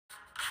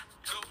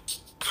Go,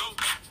 go,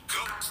 go,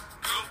 go,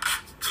 go,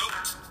 go,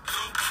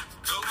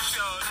 go,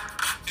 shawty.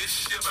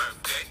 It's your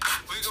birthday.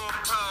 We gon'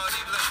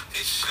 party like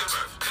it's your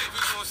birthday. We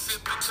gon'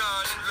 sip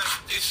Bacardi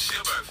like it's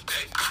your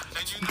birthday.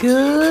 And you know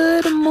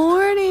Good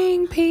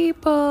morning,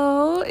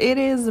 people. It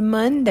is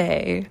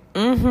Monday.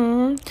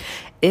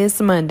 It's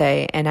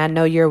Monday, and I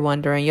know you're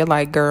wondering. You're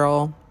like,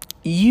 girl,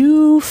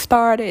 you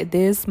started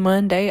this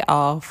Monday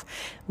off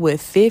with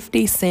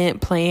 50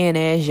 Cent playing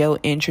as your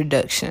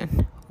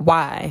introduction.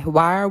 Why?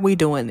 Why are we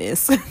doing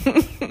this?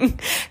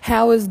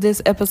 How is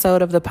this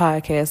episode of the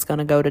podcast going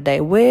to go today?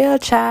 Well,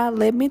 child,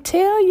 let me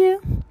tell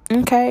you.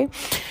 Okay.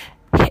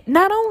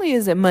 Not only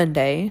is it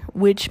Monday,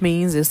 which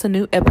means it's a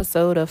new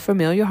episode of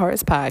Familiar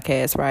Hearts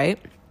Podcast, right?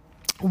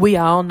 We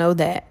all know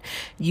that.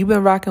 You've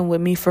been rocking with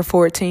me for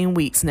 14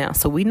 weeks now,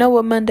 so we know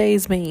what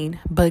Mondays mean.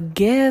 But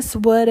guess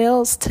what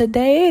else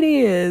today it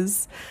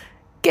is?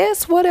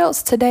 Guess what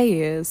else today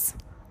is?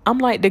 I'm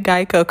like the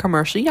Geico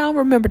commercial. Y'all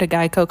remember the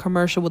Geico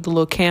commercial with the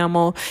little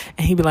camel?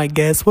 And he'd be like,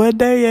 guess what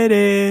day it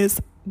is?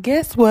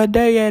 Guess what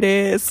day it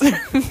is?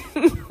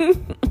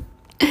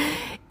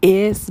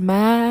 It's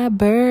my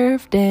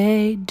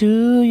birthday.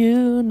 Do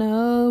you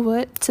know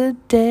what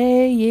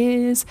today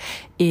is?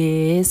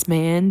 It's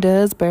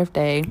Manda's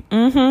birthday.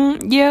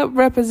 Yep,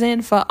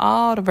 representing for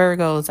all the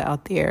Virgos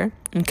out there.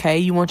 Okay,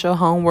 you want your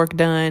homework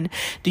done?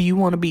 Do you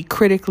want to be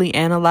critically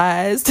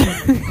analyzed?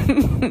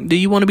 Do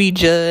you want to be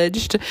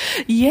judged?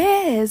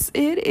 Yes,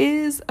 it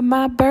is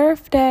my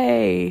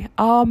birthday.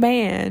 Oh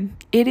man,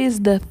 it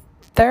is the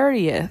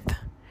 30th.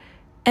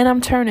 And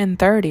I'm turning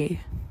 30.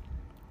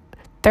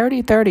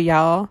 30,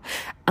 y'all.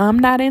 I'm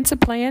not into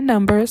playing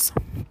numbers.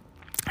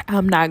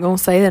 I'm not going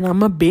to say that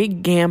I'm a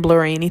big gambler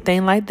or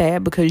anything like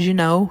that because,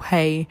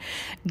 hey,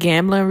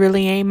 gambling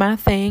really ain't my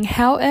thing.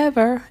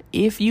 However,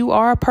 if you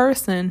are a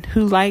person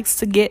who likes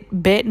to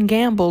bet and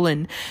gamble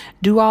and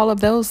do all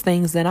of those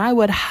things, then I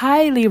would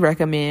highly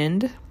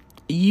recommend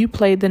you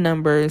play the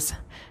numbers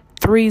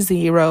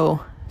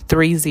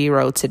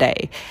 3030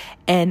 today.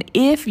 And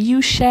if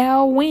you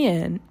shall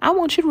win, I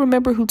want you to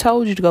remember who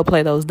told you to go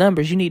play those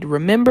numbers. You need to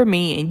remember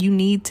me, and you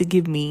need to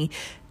give me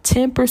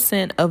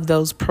 10% of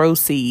those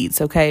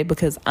proceeds, okay?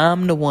 Because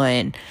I'm the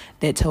one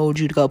that told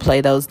you to go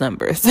play those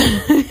numbers.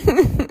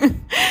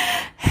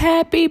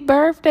 Happy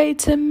birthday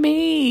to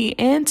me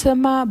and to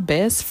my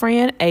best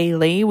friend,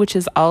 Ailey, which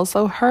is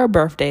also her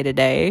birthday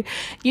today.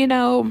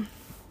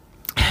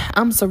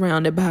 I'm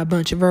surrounded by a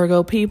bunch of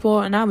Virgo people,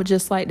 and I would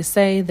just like to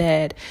say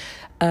that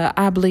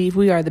I believe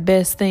we are the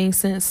best thing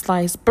since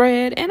sliced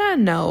bread. And I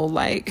know,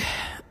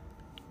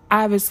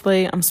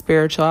 obviously, I'm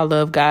spiritual. I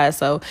love God.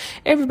 So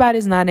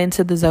everybody's not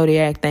into the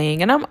zodiac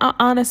thing. And I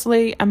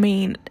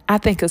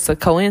think it's a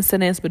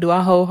coincidence, but do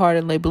I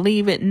wholeheartedly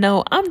believe it?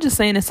 No, I'm just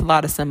saying it's a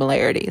lot of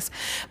similarities.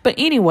 But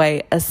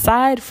anyway,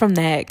 aside from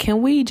that,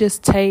 can we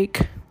just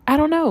take,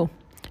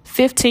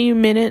 15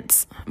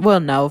 minutes? Well,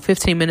 no,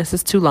 15 minutes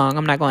is too long.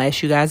 I'm not going to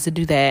ask you guys to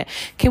do that.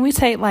 Can we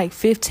take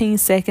 15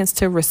 seconds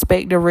to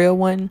respect the real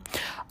one?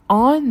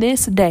 On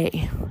this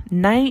day,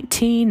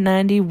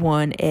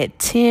 1991 at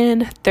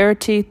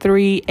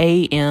 10:33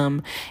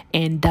 a.m.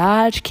 in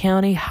Dodge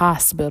County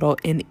Hospital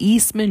in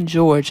Eastman,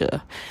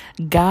 Georgia,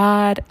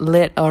 God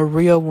let a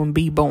real one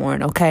be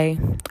born, okay?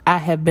 I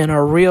have been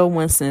a real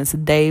one since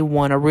day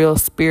one, a real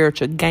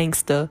spiritual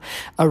gangster,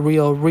 a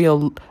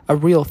real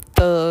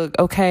thug,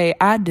 okay?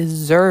 I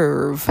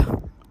deserve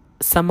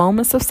some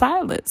moments of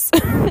silence.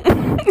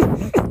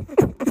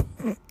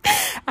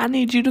 I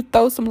need you to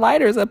throw some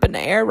lighters up in the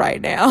air right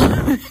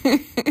now.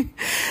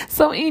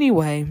 So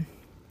anyway,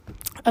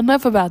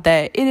 enough about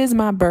that. It is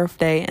my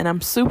birthday and I'm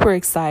super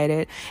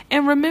excited.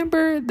 And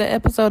remember the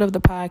episode of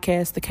the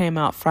podcast that came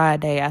out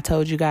Friday? I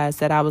told you guys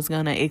that I was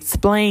going to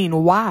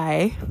explain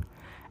why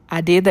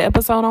I did the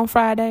episode on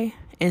Friday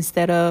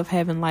instead of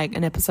having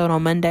an episode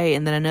on Monday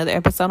and then another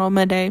episode on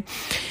Monday.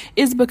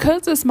 It's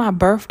because it's my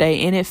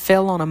birthday and it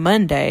fell on a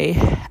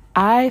Monday.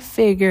 I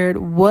figured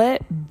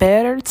what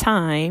better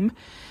time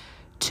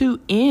to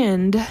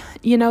end,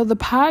 the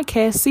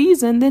podcast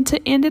season than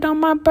to end it on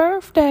my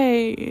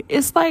birthday.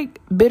 It's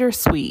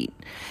bittersweet.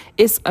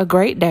 It's a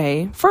great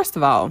day. First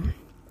of all,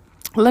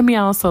 let me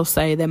also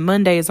say that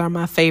Mondays are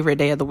my favorite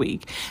day of the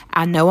week.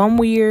 I know I'm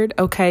weird.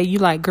 Okay. You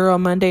girl,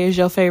 Monday is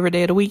your favorite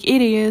day of the week.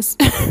 It is.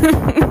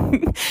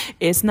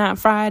 It's not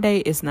Friday.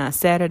 It's not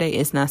Saturday.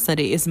 It's not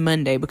Sunday. It's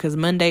Monday because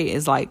Monday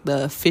is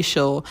the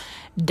official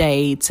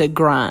day to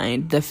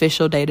grind, the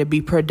official day to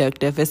be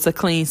productive. It's a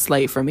clean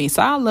slate for me.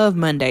 So I love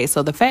Monday.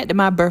 So the fact that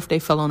my birthday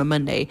fell on a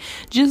Monday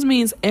just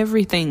means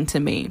everything to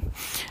me.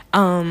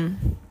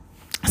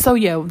 So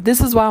yeah,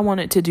 this is why I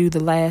wanted to do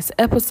the last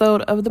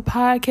episode of the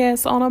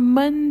podcast on a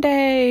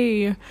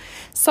Monday.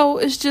 So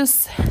it's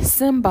just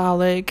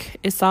symbolic.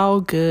 It's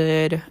all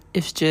good.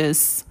 It's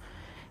just,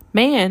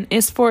 man,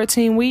 it's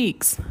 14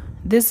 weeks.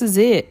 This is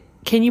it.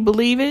 Can you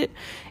believe it?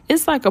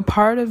 It's a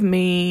part of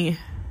me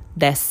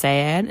that's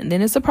sad. And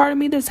then it's a part of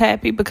me that's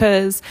happy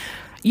because,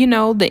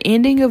 The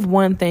ending of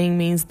one thing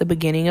means the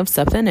beginning of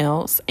something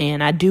else.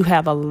 And I do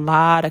have a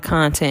lot of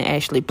content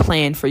actually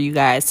planned for you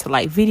guys to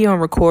like video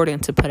and recording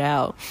to put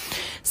out.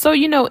 So,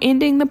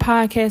 ending the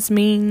podcast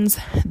means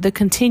the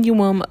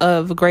continuum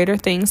of greater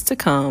things to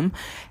come.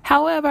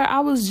 However,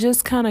 I was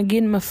just kind of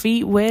getting my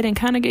feet wet and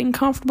kind of getting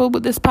comfortable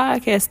with this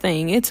podcast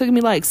thing. It took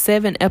me like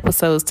 7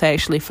 episodes to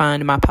actually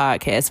find my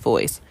podcast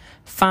voice.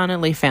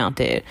 Finally found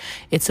it.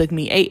 It took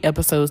me 8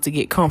 episodes to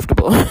get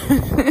comfortable.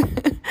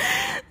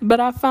 But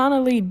I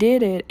finally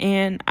did it,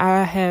 and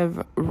I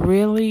have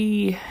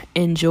really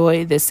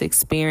enjoyed this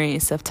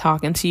experience of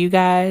talking to you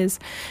guys.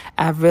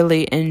 I've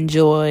really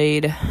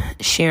enjoyed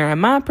sharing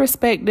my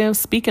perspective,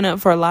 speaking up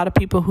for a lot of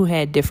people who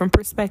had different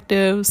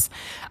perspectives,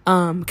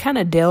 kind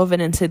of delving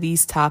into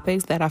these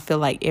topics that I feel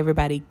like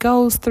everybody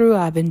goes through.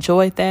 I've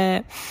enjoyed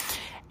that.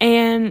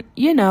 And,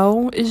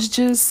 it's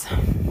just,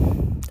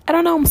 I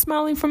don't know, I'm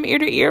smiling from ear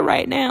to ear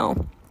right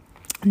now.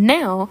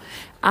 Now,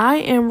 I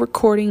am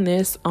recording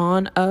this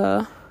on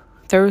a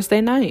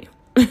Thursday night.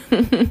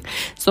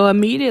 So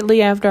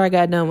immediately after I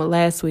got done with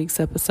last week's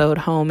episode,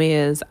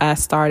 I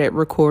started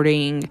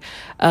recording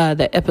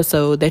the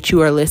episode that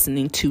you are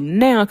listening to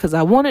now, because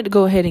I wanted to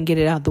go ahead and get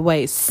it out the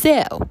way.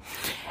 So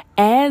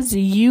as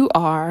you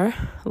are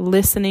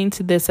listening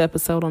to this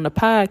episode on the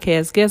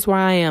podcast, guess where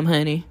I am,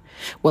 honey?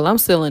 Well, I'm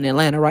still in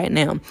Atlanta right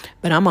now,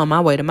 but I'm on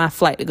my way to my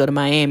flight to go to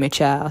Miami,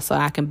 child, so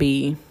I can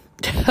be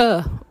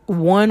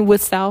one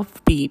with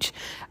South Beach.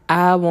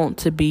 I want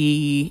to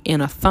be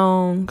in a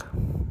thong.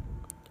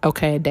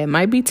 Okay, that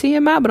might be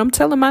TMI, but I'm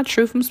telling my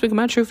truth. I'm speaking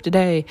my truth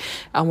today.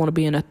 I want to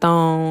be in a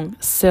thong,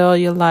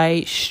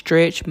 cellulite,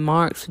 stretch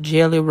marks,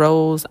 jelly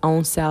rolls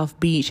on South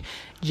Beach,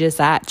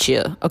 just out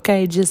here.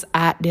 Okay, just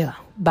out there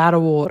by the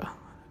water.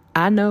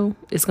 I know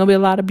it's going to be a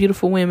lot of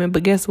beautiful women,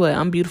 but guess what?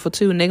 I'm beautiful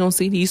too, and they're going to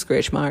see these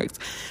stretch marks.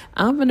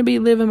 I'm going to be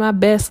living my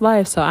best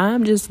life, so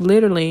I'm just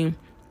literally,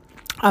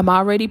 I'm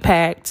already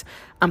packed.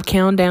 I'm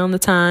counting down the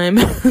time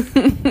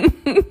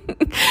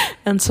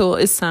until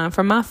it's time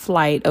for my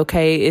flight.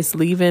 Okay, it's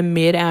leaving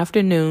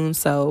mid-afternoon,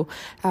 so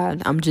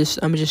I'm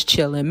just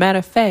chilling. Matter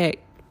of fact,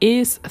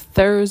 it's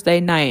Thursday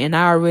night, and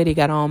I already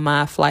got on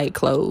my flight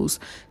clothes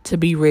to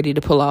be ready to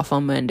pull off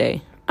on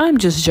Monday. I'm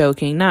just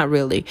joking, not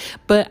really,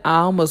 but I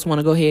almost want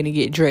to go ahead and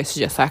get dressed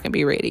just so I can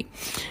be ready.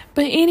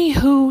 But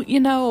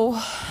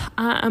anywho,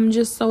 I'm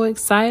just so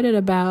excited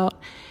about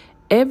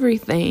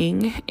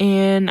everything,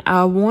 and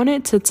I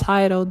wanted to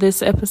title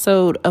this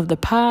episode of the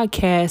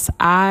podcast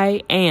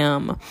I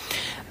Am,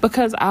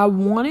 because I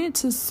wanted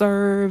to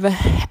serve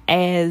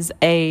as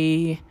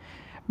a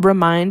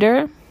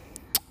reminder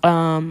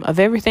of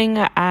everything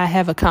I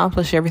have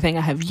accomplished, everything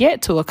I have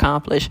yet to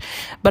accomplish.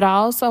 But I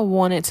also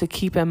wanted to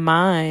keep in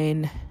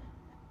mind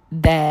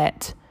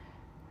that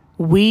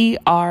we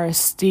are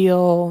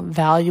still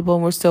valuable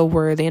and we're still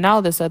worthy and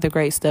all this other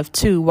great stuff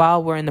too,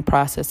 while we're in the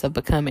process of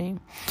becoming.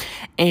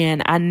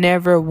 And I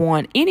never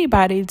want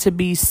anybody to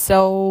be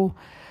so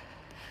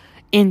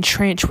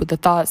entrenched with the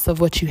thoughts of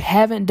what you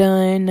haven't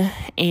done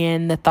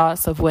and the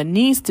thoughts of what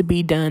needs to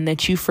be done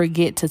that you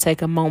forget to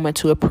take a moment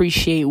to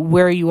appreciate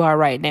where you are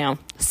right now.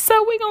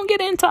 So we're going to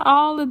get into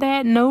all of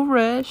that, no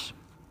rush.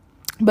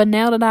 But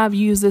now that I've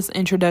used this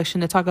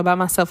introduction to talk about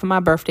myself and my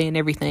birthday and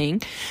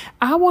everything,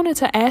 I wanted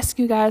to ask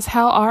you guys,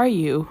 how are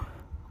you?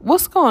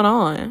 What's going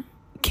on?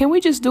 Can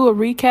we just do a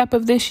recap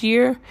of this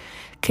year?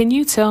 Can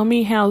you tell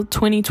me how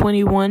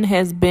 2021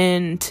 has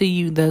been to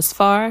you thus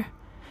far?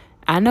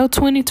 I know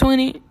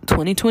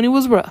 2020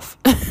 was rough.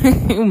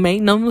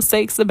 Make no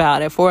mistakes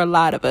about it for a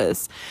lot of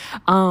us.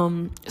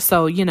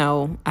 So,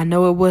 I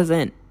know it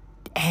wasn't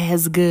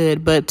as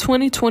good, but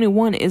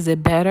 2021, is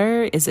it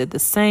better? Is it the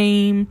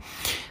same?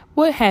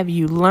 What have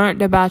you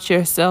learned about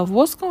yourself?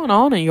 What's going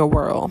on in your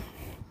world?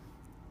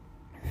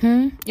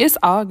 It's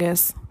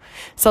August.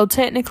 So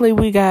technically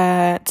we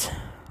got,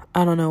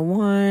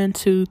 1,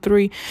 2,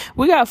 3.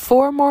 We got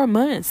 4 more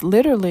months,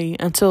 literally,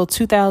 until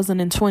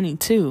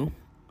 2022.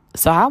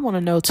 So I want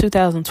to know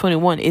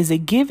 2021, is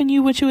it giving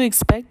you what you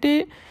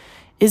expected?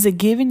 Is it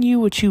giving you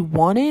what you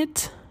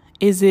wanted?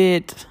 Is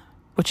it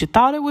what you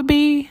thought it would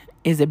be?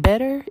 Is it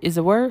better? Is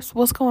it worse?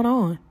 What's going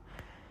on?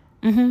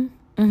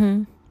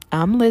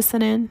 I'm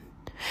listening.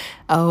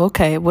 Oh,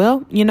 okay.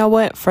 Well, you know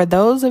what? For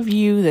those of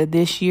you that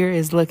this year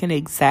is looking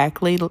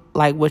exactly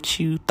like what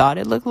you thought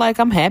it looked like,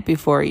 I'm happy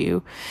for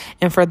you.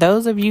 And for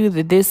those of you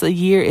that this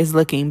year is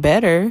looking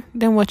better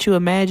than what you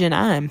imagine,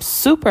 I'm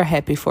super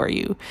happy for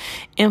you.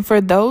 And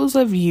for those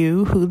of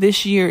you who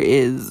this year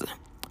is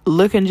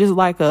looking just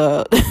like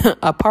a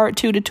part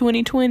 2 to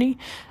 2020,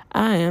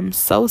 I am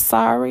so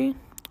sorry.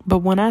 But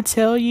when I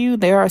tell you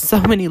there are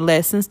so many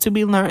lessons to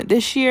be learned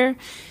this year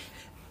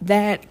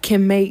that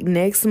can make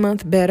next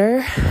month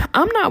better.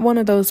 I'm not one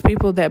of those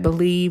people that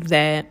believe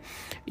that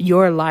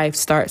your life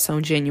starts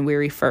on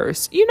January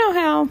 1st. You know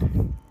how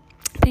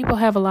people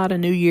have a lot of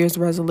New Year's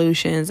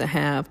resolutions and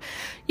have,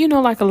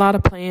 like a lot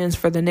of plans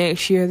for the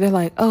next year. They're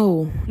like,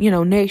 oh,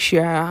 next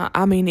year,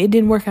 I mean, it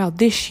didn't work out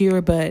this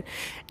year, but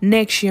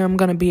next year I'm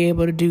going to be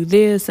able to do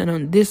this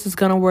and this is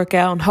going to work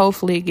out and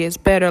hopefully it gets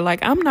better.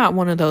 Like, I'm not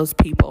one of those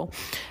people.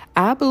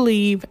 I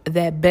believe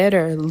that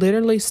better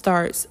literally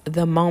starts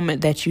the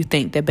moment that you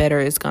think that better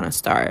is going to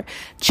start.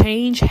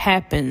 Change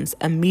happens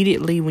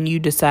immediately when you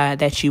decide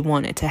that you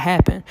want it to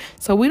happen.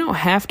 So we don't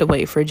have to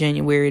wait for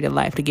January to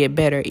life to get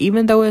better.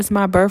 Even though it's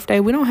my birthday,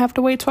 we don't have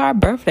to wait till our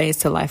birthdays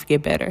to life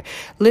get better.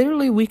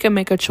 Literally, we can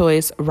make a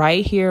choice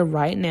right here,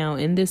 right now,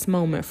 in this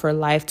moment for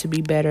life to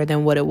be better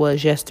than what it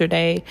was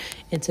yesterday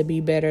and to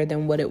be better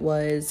than what it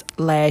was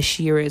last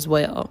year as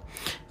well.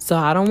 So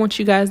I don't want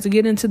you guys to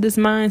get into this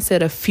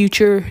mindset of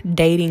future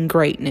dating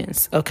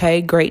greatness,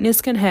 okay?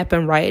 Greatness can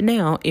happen right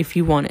now if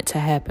you want it to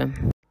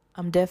happen.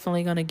 I'm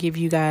definitely going to give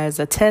you guys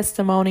a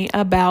testimony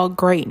about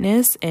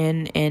greatness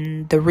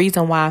and the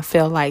reason why I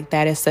feel like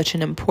that is such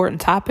an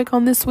important topic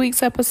on this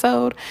week's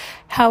episode.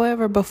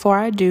 However, before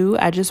I do,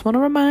 I just want to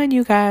remind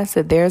you guys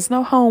that there's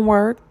no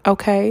homework,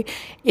 okay?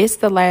 It's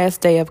the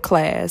last day of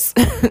class.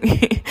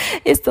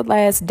 It's the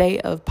last day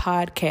of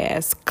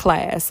podcast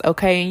class,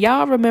 okay? And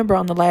y'all remember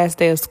on the last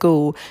day of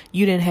school,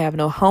 you didn't have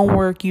no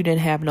homework, you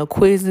didn't have no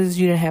quizzes,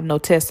 you didn't have no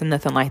tests and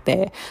nothing like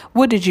that.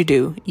 What did you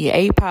do? You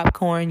ate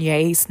popcorn, you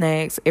ate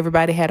snacks,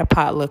 everybody had a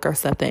potluck or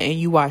something, and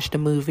you watched a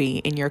movie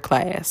in your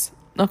class,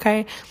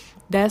 okay?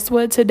 That's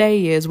what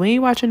today is. We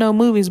ain't watching no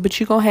movies, but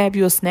you gonna have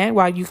you a snack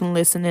while you can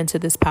listen into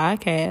this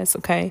podcast,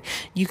 okay?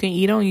 You can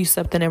eat on you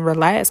something and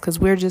relax because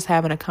we're just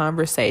having a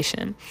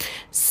conversation.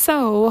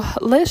 So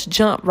let's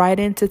jump right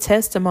into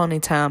testimony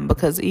time,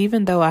 because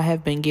even though I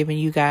have been giving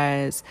you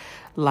guys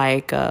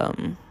like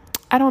a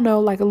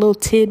little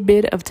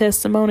tidbit of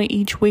testimony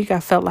each week, I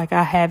felt like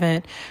I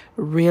haven't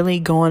really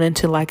gone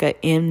into like an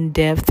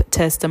in-depth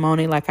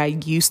testimony like I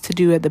used to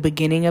do at the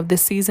beginning of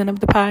this season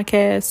of the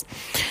podcast.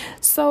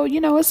 So,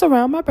 it's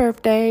around my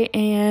birthday,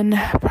 and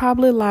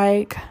probably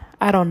last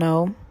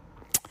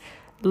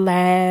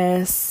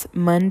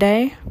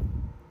Sunday,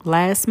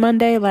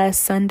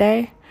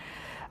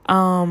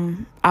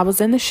 I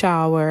was in the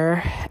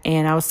shower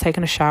and I was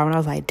taking a shower and I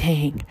was like,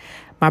 dang,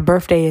 my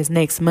birthday is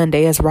next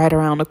Monday. It's right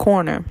around the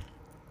corner.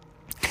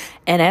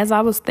 And as I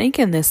was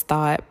thinking this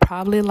thought,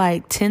 probably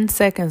like 10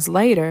 seconds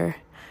later,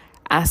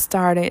 I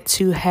started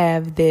to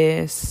have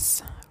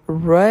this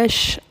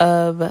rush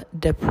of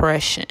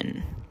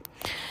depression.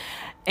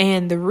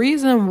 And the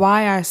reason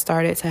why I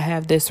started to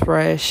have this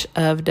rush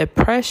of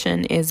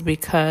depression is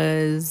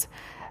because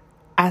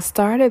I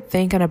started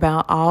thinking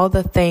about all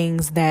the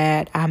things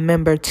that I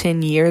remember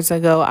 10 years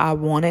ago I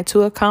wanted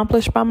to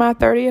accomplish by my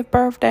 30th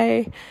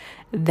birthday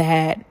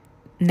that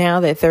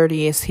now that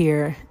 30 is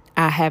here,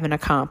 I haven't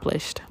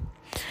accomplished.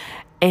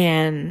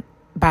 And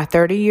by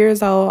 30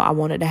 years old, I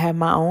wanted to have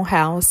my own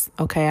house.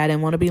 Okay, I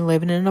didn't want to be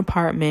living in an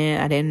apartment.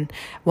 I didn't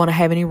want to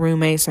have any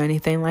roommates or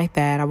anything like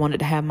that. I wanted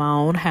to have my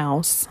own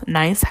house,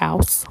 nice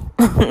house.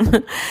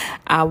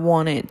 I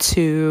wanted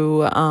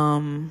to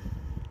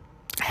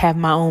have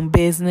my own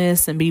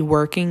business and be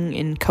working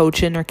in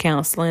coaching or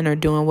counseling or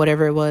doing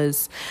whatever it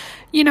was,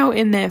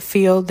 in that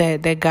field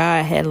that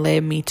God had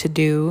led me to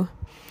do.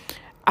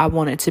 I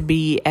wanted to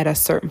be at a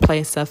certain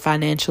place of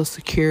financial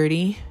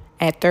security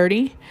at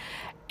 30.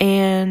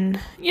 And,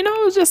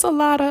 it was just a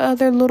lot of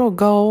other little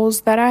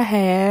goals that I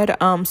had.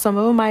 Some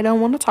of them I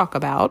don't want to talk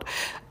about,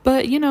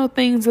 but,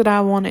 things that I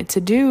wanted to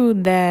do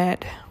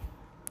that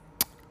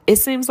it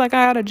seems like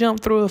I got to jump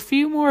through a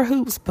few more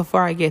hoops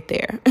before I get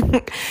there.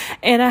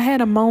 And I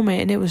had a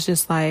moment and it was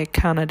just like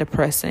kind of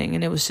depressing.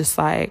 And it was just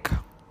like,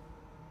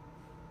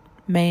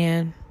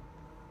 man,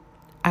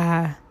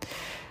 I'm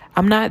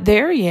not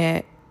there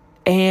yet.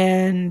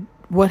 And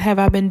what have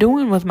I been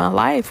doing with my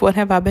life? What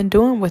have I been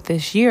doing with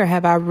this year?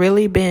 Have I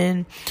really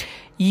been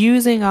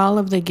using all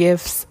of the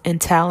gifts and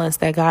talents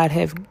that God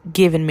have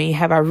given me?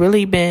 Have I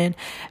really been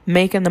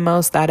making the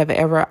most out of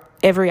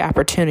every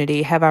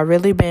opportunity? Have I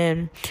really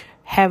been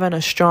having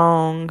a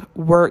strong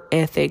work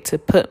ethic to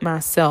put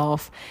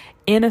myself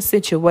in a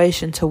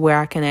situation to where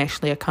I can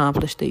actually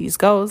accomplish these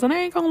goals? And I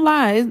ain't gonna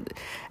lie,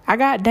 I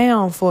got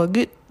down for a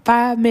good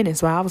 5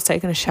 minutes while I was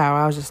taking a shower.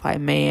 I was just like,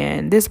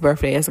 man, this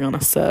birthday is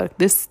gonna suck.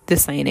 This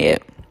ain't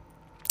it.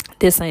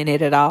 This ain't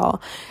it at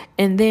all.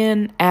 And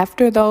then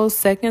after those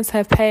seconds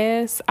have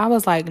passed, I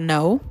was like,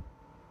 no,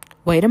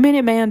 wait a minute,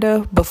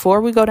 Amanda.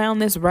 Before we go down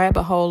this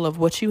rabbit hole of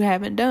what you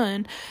haven't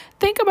done,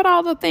 think about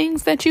all the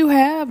things that you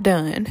have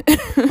done.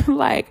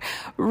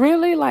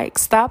 Really,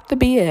 stop the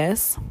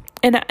BS.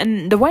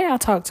 And the way I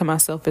talk to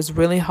myself is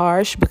really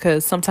harsh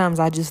because sometimes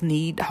I just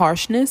need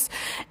harshness.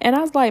 And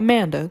I was like,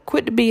 Amanda,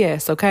 quit the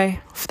BS,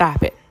 okay?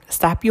 Stop it.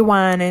 Stop your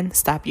whining.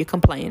 Stop your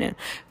complaining.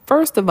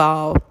 First of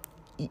all,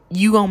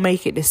 you gonna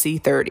make it to see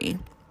 30.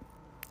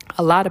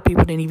 A lot of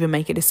people didn't even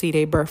make it to see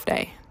their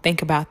birthday.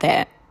 Think about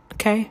that,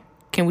 okay?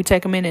 Can we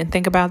take a minute and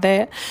think about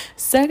that?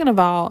 Second of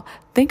all,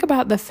 think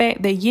about the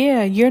fact that,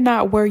 yeah, you're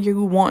not where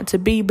you want to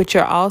be, but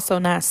you're also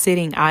not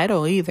sitting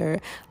idle either.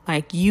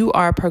 Like, you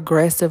are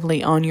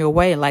progressively on your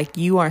way. Like,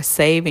 you are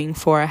saving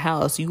for a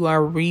house. You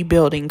are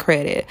rebuilding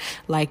credit.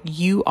 Like,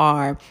 you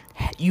are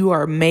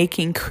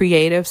making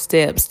creative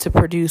steps to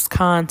produce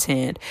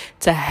content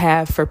to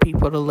have for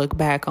people to look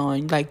back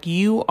on. Like,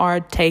 you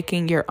are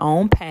taking your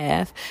own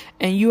path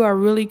and you are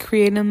really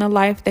creating the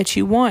life that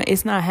you want.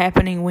 It's not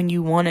happening when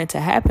you want it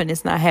to happen.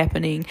 It's not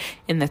happening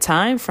in the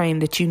time frame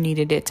that you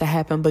needed it to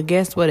happen. But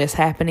guess what? It's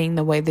happening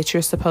the way that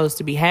you're supposed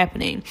to be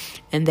happening.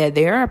 And that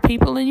there are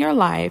people in your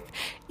life,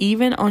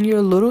 even on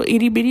your little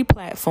itty bitty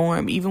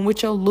platform, even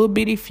with your little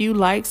bitty few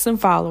likes and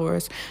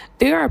followers,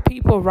 there are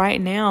people right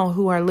now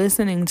who are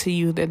listening to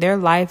you, that their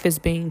life is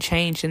being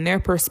changed and their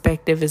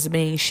perspective is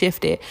being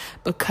shifted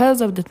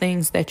because of the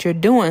things that you're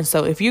doing.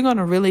 So if you're going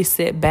to really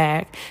sit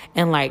back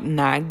and like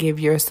not give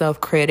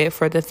yourself credit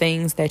for the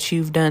things that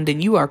you've done,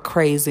 then you are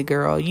crazy,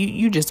 girl.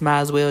 You just might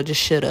as well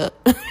just shut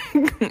up.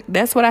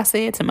 That's what I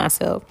said to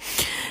myself.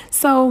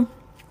 So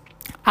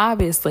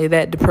obviously,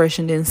 that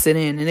depression didn't sit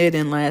in and it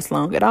didn't last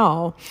long at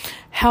all.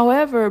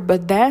 However,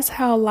 but that's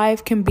how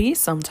life can be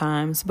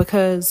sometimes,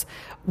 because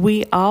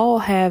we all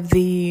have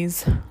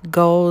these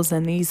goals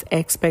and these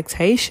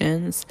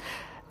expectations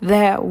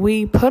that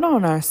we put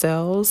on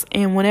ourselves.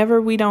 And whenever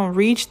we don't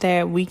reach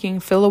that, we can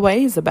feel a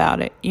ways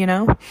about it, you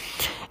know?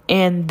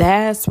 And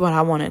that's what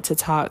I wanted to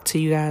talk to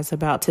you guys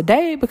about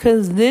today,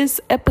 because this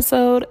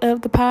episode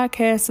of the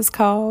podcast is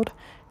called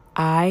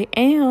I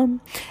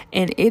Am.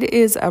 And it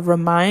is a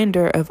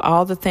reminder of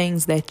all the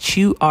things that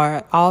you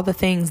are, all the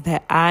things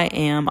that I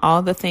am,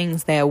 all the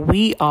things that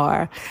we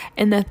are,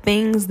 and the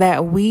things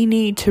that we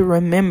need to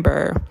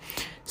remember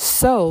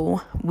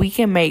so we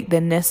can make the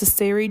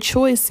necessary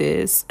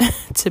choices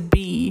to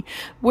be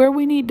where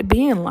we need to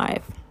be in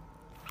life.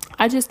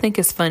 I just think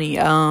it's funny.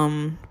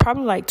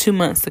 Probably like 2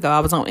 months ago,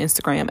 I was on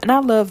Instagram, and I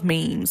love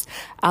memes.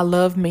 I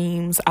love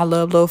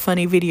little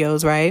funny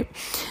videos, right?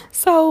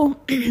 So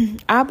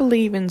I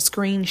believe in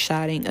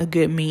screenshotting a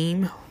good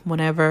meme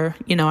whenever,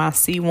 I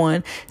see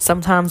one.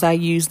 Sometimes I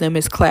use them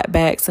as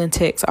clapbacks and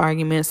text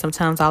arguments.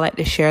 Sometimes I like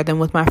to share them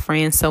with my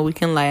friends so we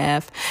can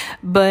laugh.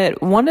 But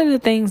one of the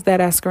things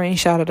that I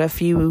screenshotted a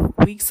few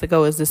weeks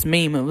ago is this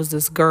meme. It was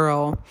this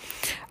girl.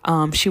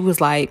 She was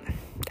like,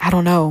 I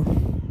don't know,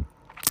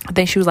 I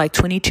think she was like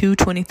 22,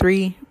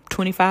 23,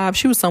 25.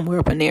 She was somewhere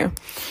up in there.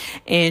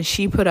 And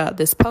she put out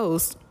this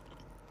post,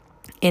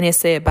 and it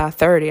said, by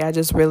 30, I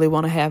just really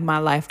want to have my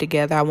life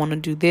together. I want to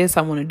do this,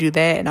 I want to do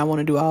that, and I want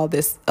to do all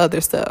this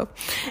other stuff.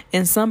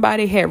 And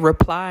somebody had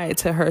replied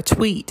to her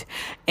tweet,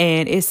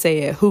 and it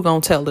said, who gonna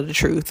tell her the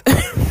truth?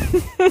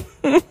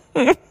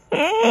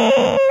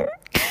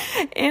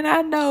 And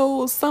I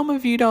know some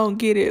of you don't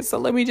get it, so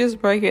let me just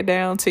break it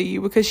down to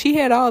you, because she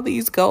had all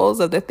these goals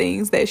of the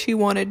things that she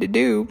wanted to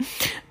do,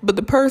 but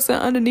the person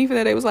underneath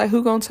that, it was like,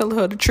 who gonna tell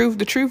her the truth?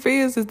 The truth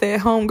is that,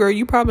 homegirl,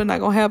 you probably not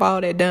gonna have all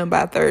that done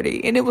by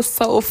 30. And it was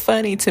so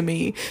funny to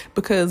me,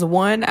 because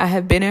one, I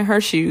have been in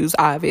her shoes,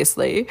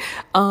 obviously,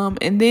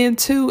 and then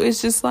two,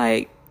 it's just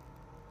like,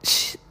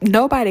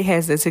 nobody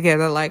has it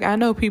together. Like, I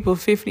know people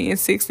 50 and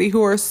 60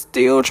 who are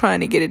still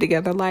trying to get it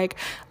together. Like,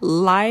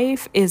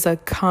 life is a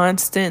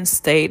constant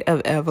state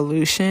of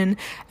evolution,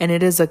 and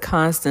it is a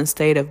constant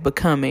state of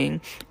becoming.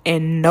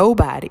 And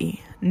nobody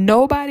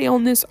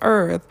on this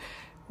earth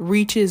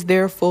reaches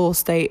their full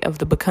state of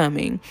the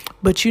becoming.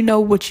 But you know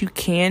what you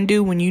can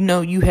do when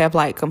you have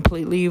like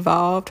completely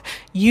evolved?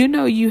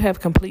 You have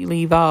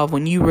completely evolved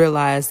when you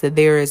realize that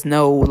there is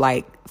no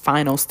like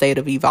final state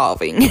of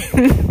evolving.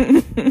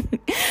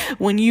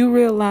 When you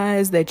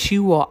realize that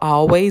you will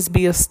always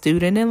be a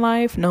student in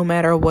life, no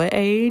matter what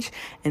age,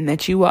 and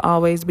that you will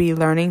always be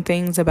learning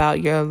things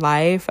about your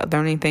life,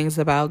 learning things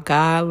about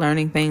God,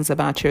 learning things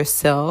about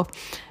yourself,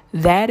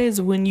 that is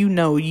when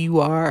you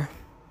are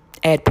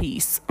at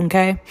peace,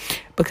 okay?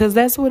 Because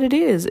that's what it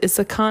is. It's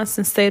a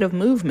constant state of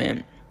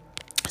movement.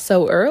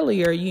 So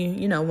earlier,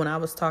 when I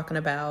was talking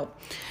about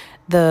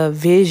the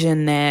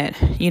vision that,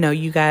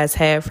 you guys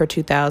had for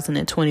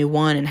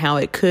 2021 and how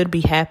it could be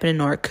happening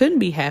or it couldn't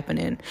be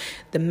happening,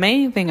 the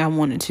main thing I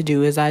wanted to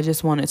do is I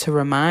just wanted to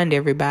remind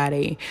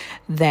everybody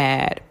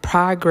that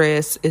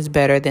progress is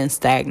better than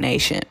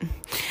stagnation.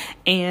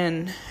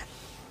 And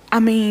I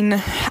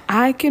mean,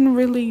 I can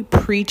really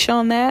preach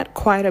on that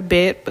quite a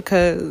bit,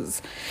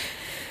 because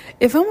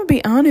if I'm going to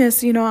be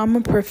honest, I'm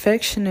a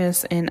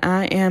perfectionist and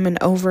I am an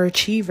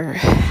overachiever.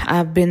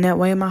 I've been that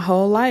way my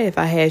whole life.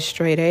 I had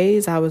straight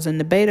A's. I was in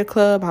the Beta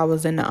Club. I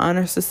was in the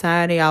Honor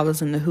Society. I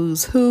was in the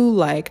Who's Who.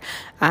 Like,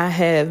 I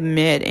have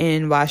met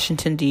in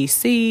Washington,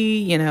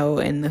 D.C.,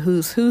 in the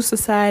Who's Who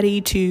Society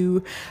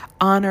to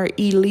honor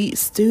elite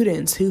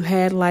students who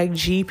had like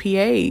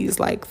GPAs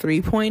like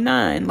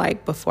 3.9.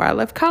 Like, before I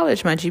left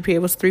college, my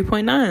GPA was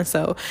 3.9.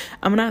 So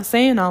I'm not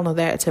saying all of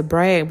that to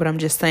brag, but I'm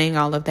just saying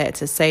all of that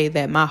to say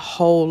that my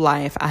whole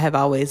life I have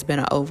always been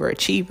an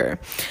overachiever.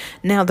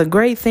 Now, the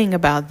great thing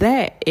about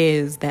that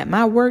is that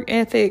my work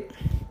ethic,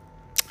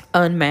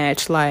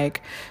 unmatched.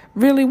 Like,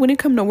 really, when it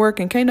come to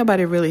working, can't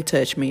nobody really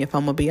touch me, if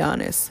I'm gonna be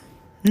honest.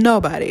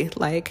 Nobody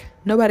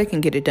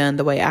can get it done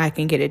the way I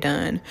can get it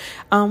done.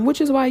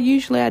 Which is why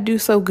usually I do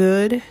so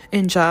good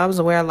in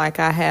jobs where like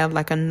I have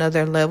like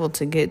another level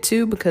to get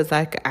to, because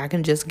I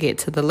can just get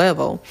to the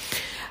level.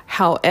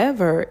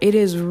 However, it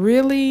is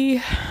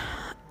really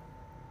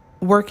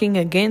working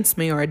against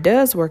me, or it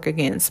does work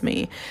against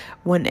me,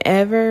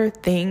 whenever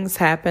things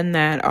happen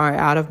that are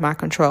out of my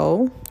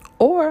control,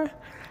 or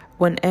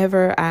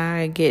whenever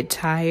I get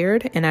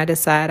tired and I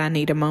decide I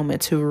need a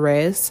moment to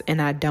rest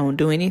and I don't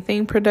do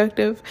anything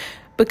productive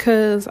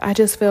because I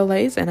just feel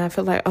lazy and I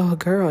feel like, oh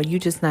girl, you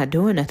just not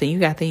doing nothing. You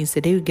got things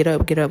to do. Get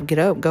up,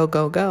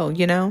 go,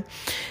 you know?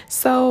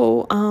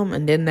 So,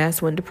 and then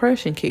that's when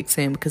depression kicks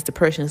in, because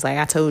depression is like,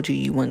 I told you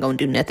you weren't going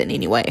to do nothing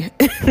anyway,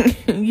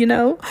 you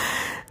know?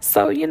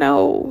 So, you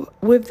know,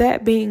 with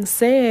that being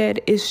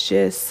said, it's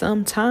just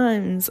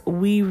sometimes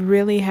we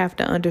really have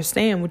to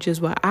understand, which is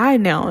what I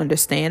now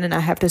understand, and I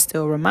have to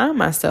still remind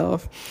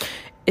myself,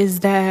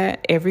 is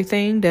that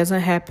everything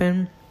doesn't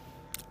happen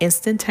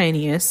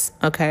instantaneous,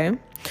 okay?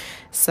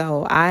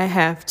 So I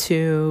have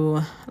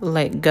to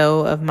let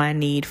go of my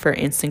need for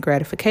instant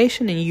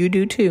gratification, and you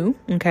do too,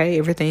 okay?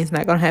 Everything's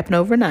not going to happen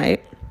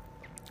overnight.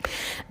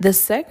 The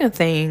second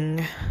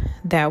thing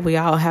that we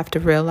all have to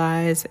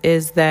realize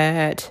is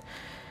that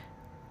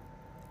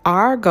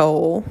our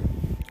goal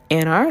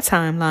and our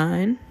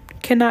timeline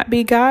cannot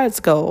be God's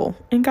goal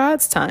and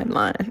God's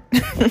timeline.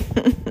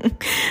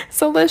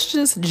 So let's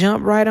just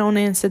jump right on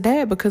into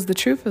that, because the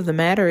truth of the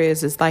matter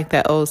is, it's like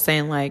that old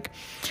saying, like,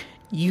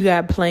 you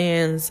got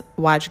plans,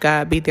 watch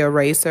God be the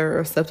eraser,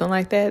 or something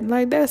like that.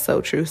 Like, that's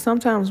so true.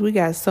 Sometimes we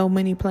got so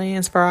many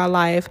plans for our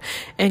life,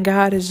 and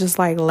God is just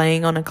like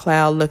laying on a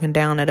cloud looking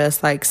down at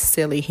us like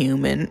silly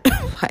human.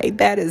 Like,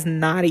 that is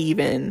not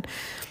even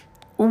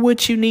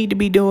what you need to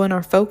be doing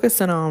or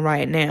focusing on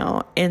right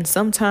now. And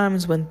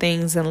sometimes when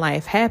things in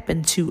life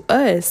happen to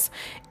us,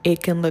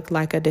 it can look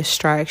like a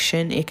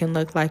distraction. It can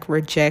look like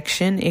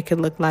rejection. It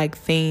can look like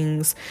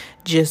things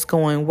just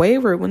going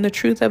wayward, when the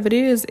truth of it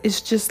is,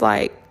 it's just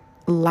like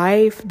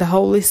life, the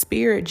Holy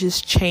Spirit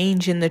just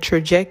changing the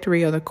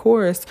trajectory or the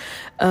course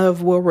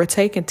of where we're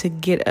taking to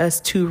get us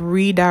to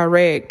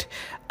redirect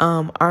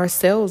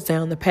ourselves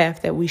down the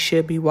path that we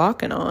should be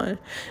walking on.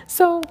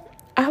 So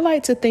I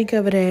like to think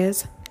of it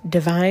as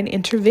divine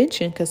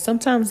intervention, because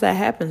sometimes that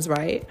happens,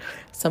 right?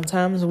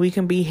 Sometimes we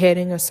can be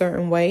heading a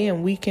certain way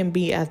and we can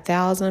be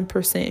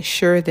 1,000%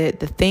 sure that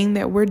the thing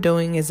that we're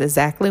doing is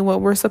exactly what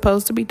we're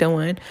supposed to be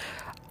doing,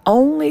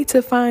 only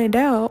to find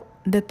out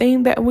the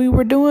thing that we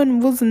were doing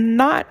was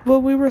not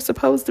what we were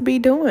supposed to be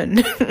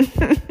doing.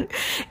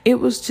 It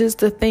was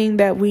just a thing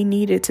that we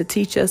needed to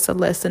teach us a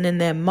lesson in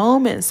that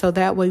moment, so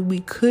that way we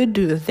could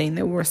do the thing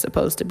that we're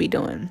supposed to be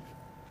doing.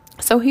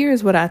 So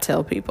here's what I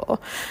tell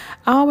people.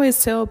 I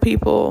always tell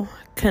people,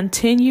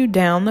 continue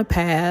down the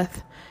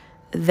path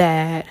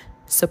that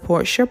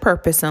supports your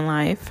purpose in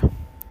life,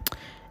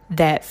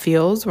 that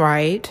feels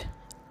right.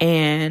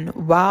 And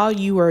while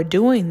you are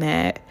doing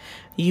that,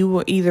 you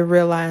will either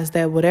realize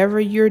that whatever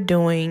you're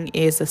doing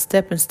is a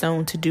stepping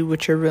stone to do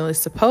what you're really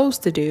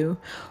supposed to do,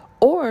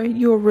 or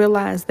you'll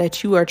realize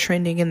that you are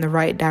trending in the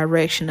right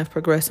direction of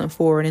progressing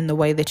forward in the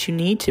way that you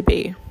need to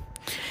be.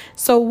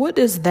 So what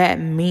does that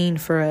mean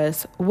for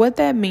us? What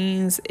that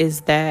means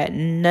is that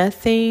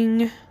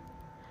nothing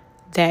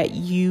that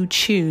you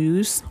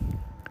choose,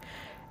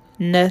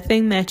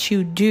 nothing that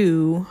you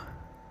do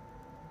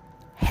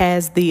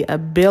has the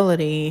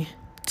ability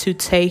to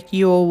take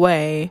you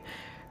away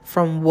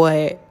from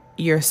what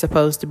you're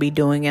supposed to be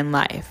doing in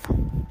life.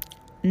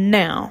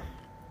 Now,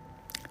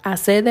 I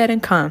say that in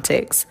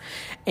context,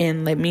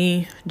 and let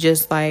me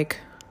just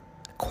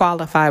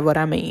qualify what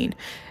I mean.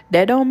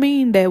 That don't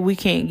mean that we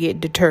can't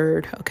get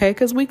deterred, okay?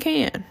 Because we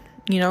can.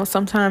 You know,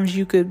 sometimes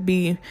you could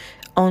be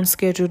on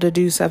schedule to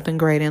do something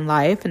great in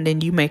life, and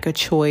then you make a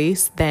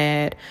choice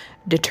that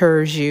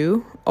deters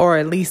you, or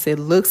at least it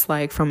looks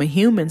like from a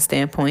human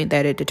standpoint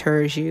that it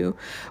deters you,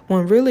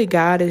 when really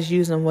God is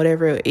using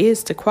whatever it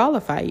is to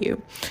qualify you.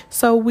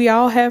 So we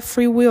all have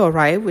free will,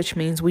 right? Which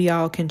means we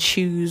all can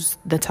choose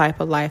the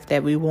type of life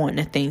that we want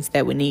and the things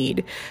that we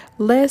need.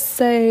 Let's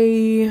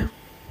say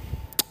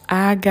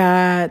I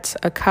got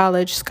a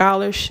college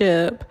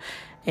scholarship,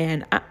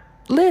 and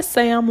let's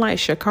say I'm like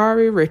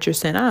Sha'Carri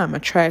Richardson. I'm a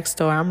track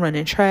star. I'm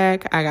running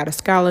track. I got a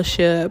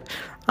scholarship.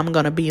 I'm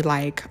going to be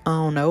like, I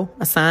don't know,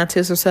 a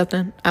scientist or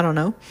something. I don't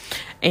know.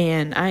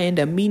 And I end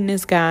up meeting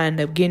this guy, end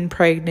up getting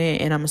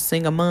pregnant, and I'm a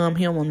single mom.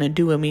 He don't want to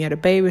do with me or the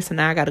baby. So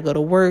now I got to go to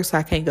work. So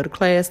I can't go to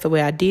class the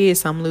way I did.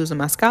 So I'm losing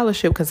my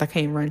scholarship because I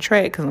can't run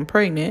track because I'm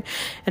pregnant.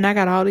 And I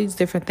got all these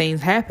different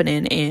things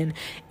happening. And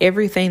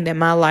everything that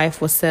my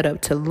life was set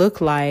up to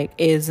look like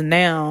is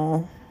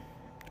now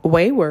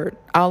wayward.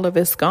 All of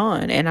it's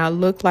gone. And I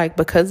look like,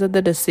 because of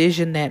the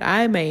decision that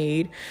I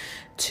made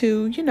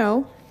to, you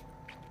know,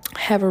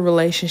 have a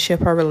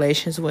relationship or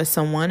relations with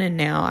someone, and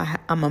now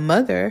I'm a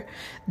mother,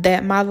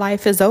 that my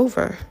life is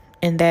over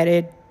and that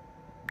it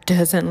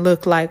doesn't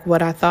look like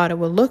what I thought it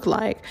would look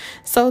like.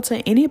 So to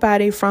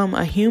anybody from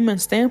a human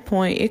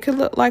standpoint, it could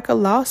look like a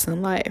loss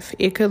in life.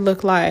 It could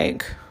look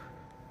like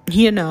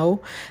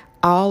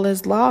all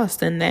is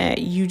lost and that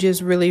you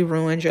just really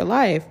ruined your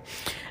life.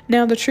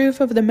 Now, the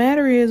truth of the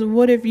matter is,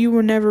 what if you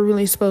were never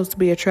really supposed to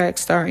be a track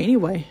star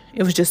anyway?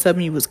 It was just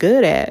something you was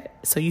good at,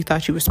 so you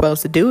thought you were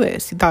supposed to do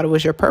it. So you thought it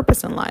was your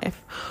purpose in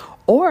life.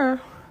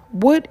 Or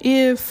what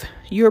if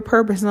your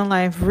purpose in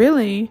life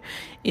really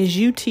is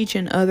you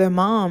teaching other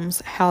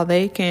moms how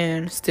they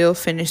can still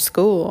finish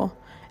school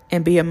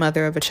and be a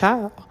mother of a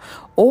child?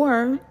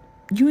 Or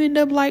you end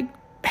up like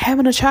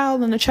having a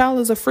child and the child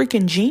is a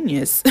freaking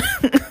genius.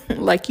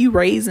 Like you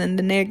raising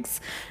the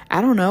next,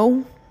 I don't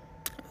know,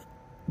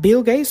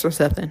 Bill Gates or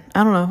something.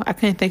 I don't know. I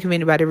can't think of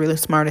anybody really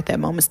smart at that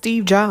moment.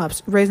 Steve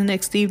Jobs, raising the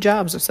next Steve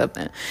Jobs or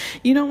something.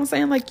 You know what I'm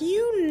saying? Like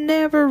you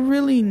never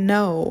really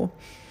know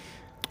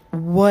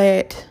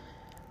what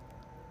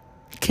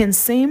can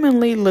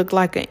seemingly look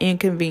like an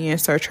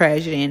inconvenience or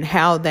tragedy and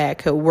how that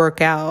could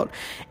work out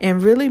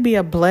and really be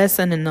a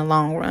blessing in the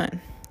long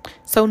run.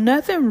 So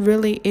nothing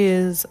really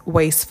is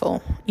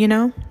wasteful,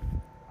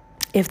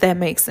 if that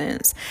makes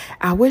sense.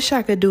 I wish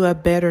I could do a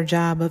better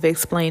job of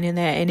explaining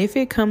that. And if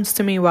it comes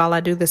to me while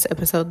I do this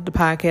episode of the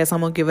podcast, I'm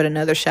going to give it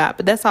another shot.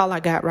 But that's all I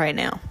got right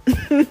now.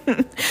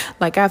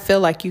 Like, I feel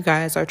like you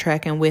guys are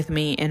tracking with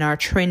me and are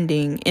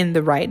trending in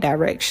the right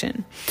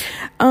direction.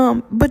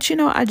 But,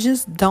 I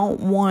just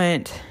don't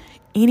want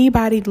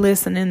anybody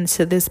listening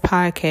to this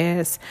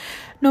podcast,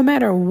 no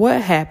matter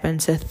what happened,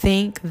 to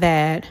think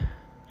that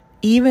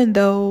even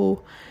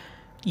though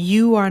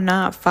you are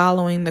not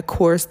following the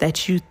course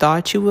that you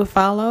thought you would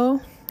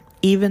follow,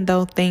 even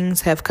though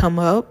things have come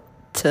up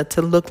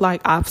to look like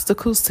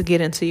obstacles to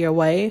get into your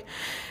way,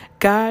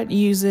 God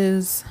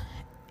uses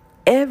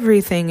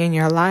everything in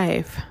your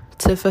life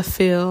to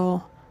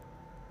fulfill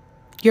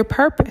your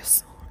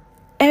purpose.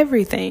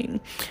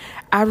 Everything.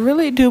 I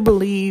really do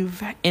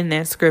believe in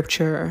that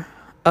scripture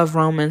of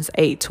Romans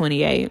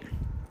 8:28.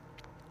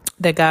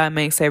 That God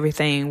makes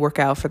everything work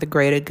out for the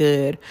greater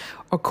good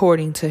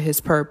according to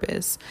his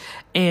purpose.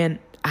 And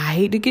I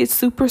hate to get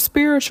super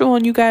spiritual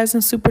on you guys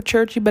and super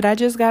churchy, but I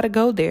just got to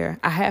go there.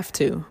 I have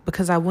to,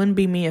 because I wouldn't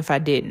be me if I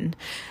didn't.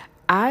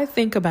 I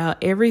think about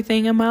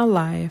everything in my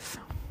life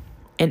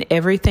and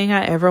everything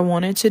I ever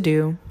wanted to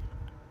do.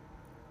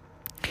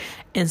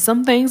 And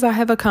some things I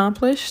have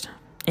accomplished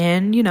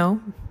and,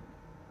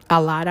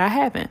 a lot I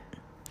haven't.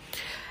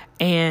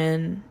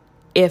 And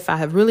if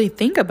I really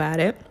think about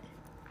it,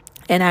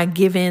 and I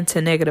give in to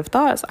negative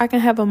thoughts, I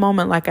can have a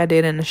moment like I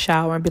did in the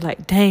shower and be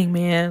like, dang,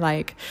 man,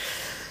 like,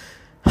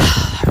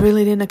 I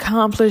really didn't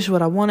accomplish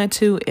what I wanted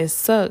to. It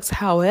sucks.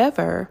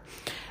 However,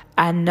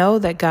 I know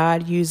that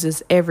God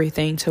uses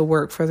everything to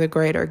work for the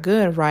greater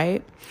good,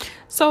 right?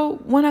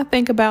 So when I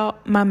think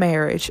about my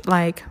marriage,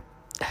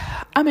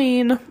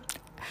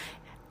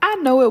 I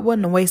know it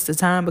wasn't a waste of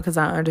time because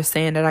I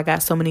understand that I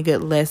got so many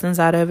good lessons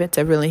out of it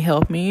to really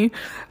help me.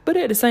 But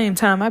at the same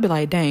time, I'd be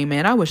like, dang,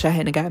 man, I wish I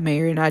hadn't got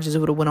married and I just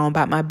would have went on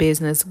about my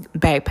business,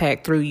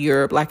 backpack through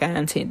Europe like I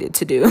intended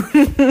to do.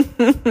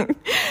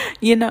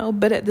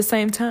 But at the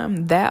same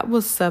time, that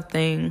was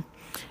something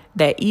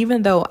that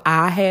even though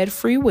I had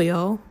free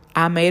will,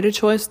 I made a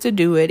choice to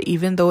do it,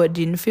 even though it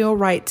didn't feel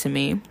right to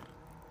me,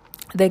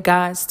 that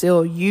God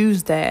still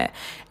used that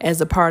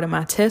as a part of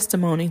my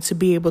testimony to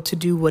be able to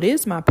do what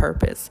is my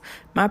purpose.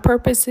 My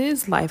purpose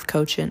is life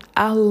coaching.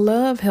 I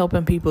love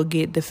helping people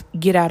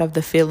get out of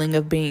the feeling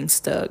of being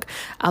stuck.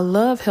 I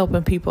love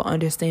helping people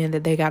understand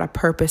that they got a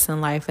purpose in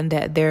life and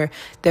that their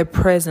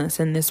presence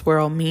in this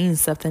world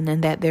means something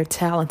and that they're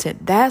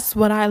talented. That's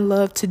what I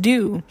love to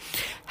do.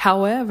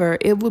 However,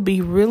 it would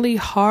be really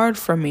hard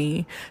for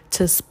me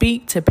to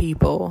speak to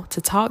people,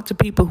 to talk to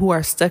people who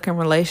are stuck in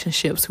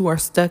relationships, who are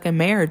stuck in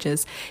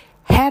marriages,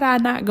 had I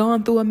not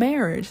gone through a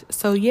marriage.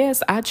 So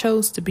yes, I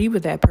chose to be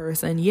with that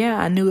person. Yeah,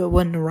 I knew it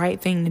wasn't the right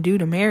thing to do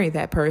to marry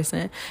that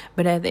person.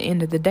 But at the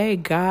end of the day,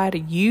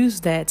 God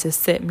used that to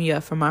set me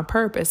up for my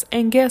purpose.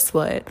 And guess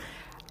what?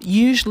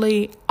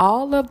 Usually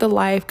all of the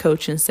life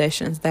coaching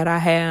sessions that I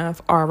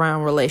have are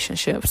around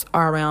relationships,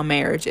 are around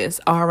marriages,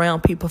 are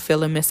around people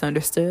feeling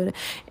misunderstood,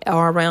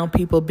 are around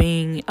people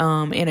being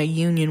in a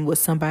union with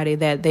somebody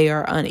that they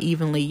are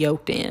unevenly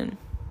yoked in.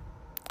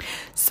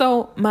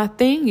 So my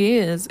thing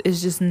is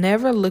just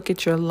never look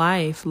at your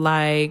life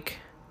like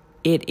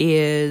it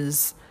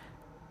is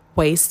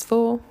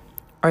wasteful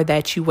or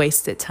that you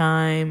wasted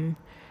time,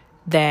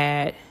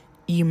 that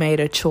you made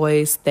a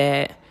choice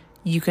that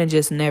you can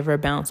just never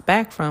bounce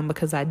back from,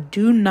 because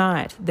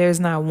there's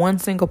not one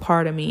single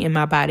part of me in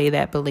my body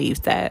that believes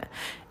that.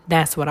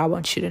 That's what I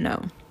want you to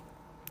know.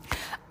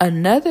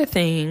 Another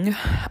thing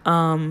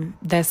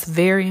that's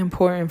very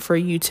important for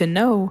you to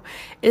know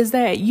is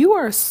that you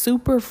are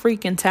super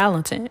freaking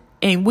talented.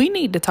 And we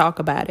need to talk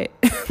about it.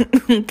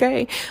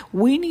 Okay?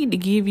 We need to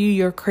give you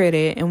your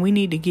credit and we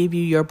need to give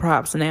you your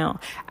props. Now,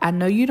 I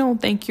know you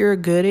don't think you're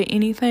good at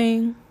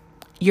anything.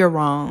 You're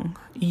wrong.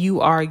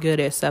 You are good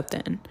at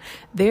something.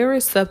 There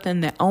is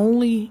something that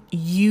only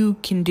you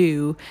can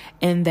do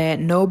and that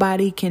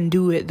nobody can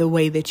do it the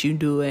way that you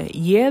do it.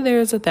 Yeah,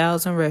 there's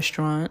 1,000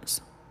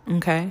 restaurants.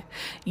 Okay?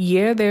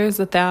 Yeah, there's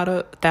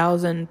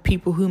 1,000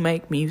 people who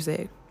make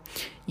music.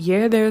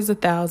 Yeah, there's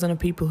 1,000 of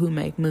people who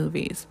make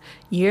movies.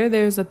 Yeah,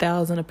 there's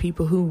 1,000 of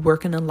people who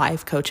work in a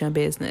life coaching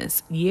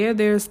business. Yeah,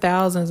 there's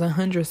thousands and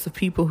hundreds of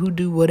people who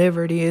do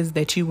whatever it is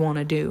that you want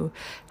to do.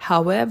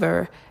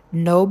 However,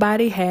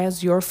 nobody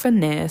has your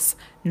finesse.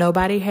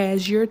 Nobody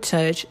has your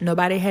touch.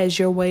 Nobody has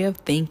your way of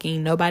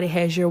thinking. Nobody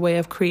has your way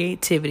of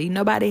creativity.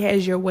 Nobody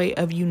has your way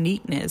of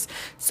uniqueness.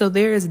 So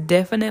there is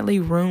definitely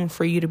room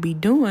for you to be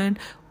doing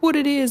what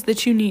it is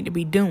that you need to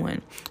be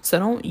doing. So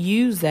don't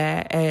use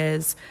that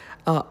as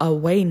a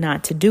way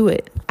not to do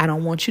it. I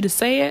don't want you to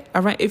say it.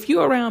 All right. If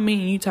you're around me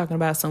and you talking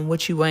about some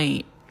what you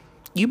ain't,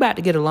 you about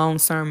to get a long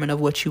sermon of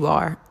what you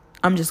are.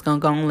 I'm just going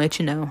to go and let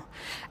you know.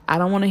 I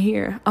don't want to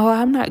hear, oh,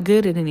 I'm not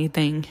good at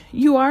anything.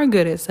 You are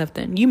good at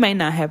something. You may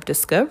not have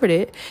discovered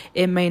it.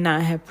 It may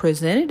not have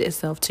presented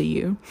itself to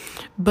you,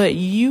 but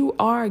you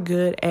are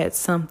good at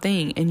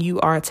something and you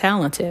are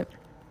talented.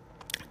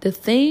 The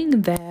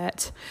thing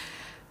that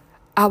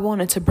I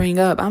wanted to bring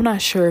up, I'm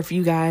not sure if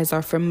you guys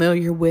are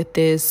familiar with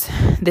this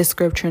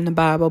scripture in the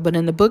Bible, but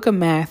in the book of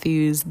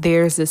Matthew,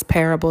 there's this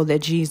parable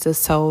that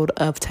Jesus told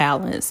of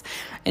talents.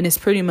 And it's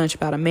pretty much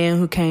about a man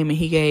who came and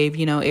he gave,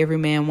 every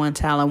man 1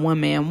 talent,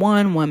 one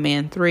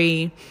man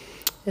 3,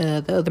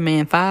 the other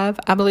man 5,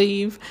 I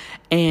believe.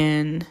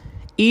 And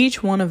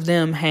each one of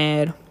them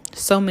had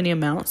so many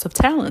amounts of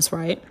talents,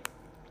 right?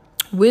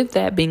 With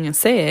that being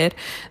said,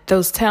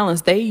 those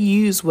talents, they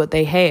used what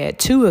they had.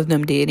 2 of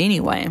them did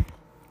anyway.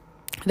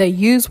 They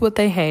used what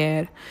they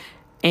had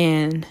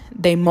and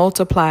they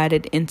multiplied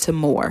it into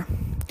more.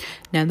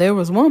 Now, there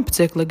was one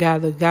particular guy,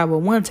 the guy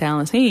with 1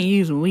 talent, he didn't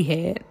use what we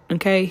had.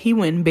 Okay. He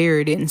went and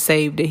buried it and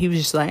saved it. He was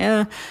just like,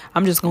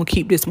 I'm just going to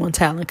keep this 1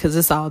 talent because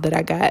it's all that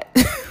I got,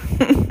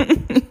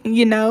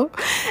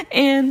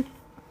 and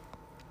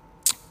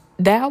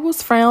that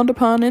was frowned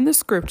upon in the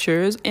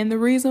scriptures. And the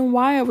reason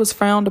why it was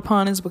frowned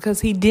upon is because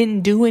he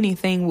didn't do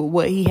anything with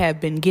what he had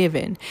been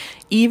given.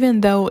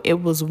 Even though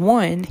it was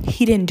 1,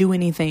 he didn't do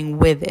anything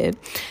with it.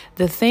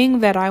 The thing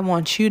that I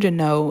want you to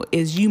know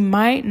is you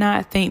might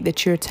not think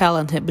that you're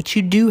talented, but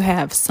you do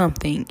have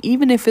something,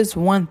 even if it's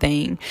one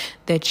thing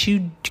that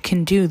you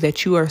can do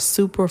that you are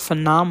super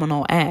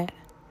phenomenal at.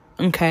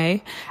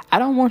 Okay, I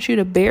don't want you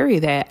to bury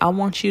that. I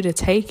want you to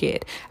take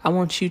it. I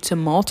want you to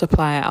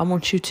multiply it. I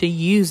want you to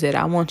use it.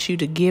 I want you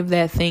to give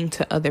that thing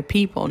to other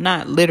people,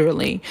 not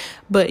literally,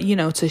 but,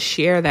 to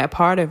share that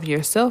part of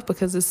yourself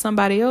because it's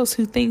somebody else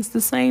who thinks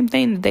the same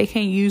thing, that they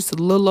can't use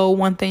the little old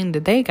one thing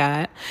that they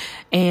got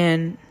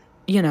and,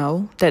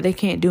 that they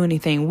can't do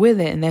anything with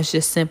it. And that's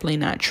just simply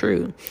not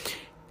true.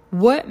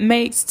 What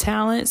makes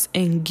talents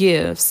and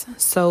gifts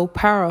so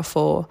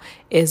powerful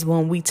is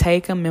when we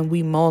take them and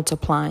we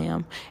multiply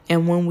them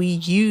and when we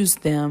use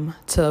them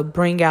to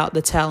bring out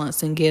the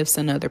talents and gifts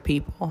in other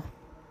people.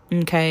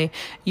 Okay.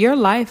 Your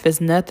life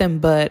is nothing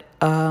but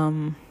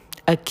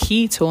a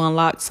key to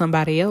unlock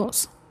somebody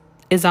else.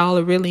 Is all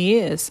it really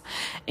is.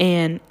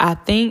 And I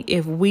think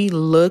if we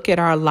look at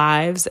our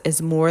lives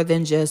as more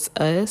than just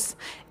us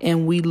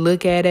and we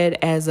look at it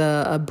as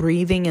a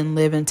breathing and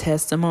living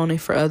testimony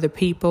for other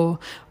people,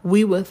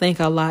 we would think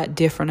a lot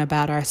different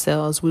about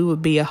ourselves. We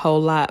would be a whole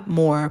lot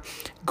more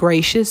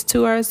gracious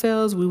to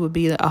ourselves. We would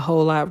be a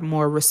whole lot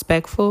more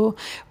respectful.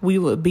 We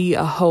would be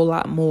a whole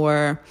lot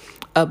more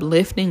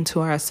uplifting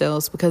to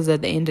ourselves because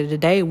at the end of the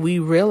day, we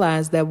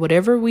realize that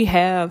whatever we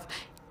have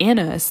in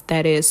us,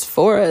 that is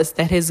for us,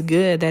 that is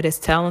good, that is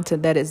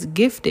talented, that is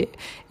gifted,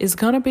 is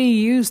going to be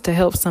used to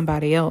help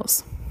somebody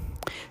else.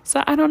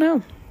 So I don't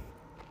know.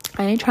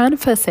 I ain't trying to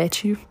fuss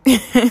at you.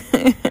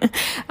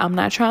 I'm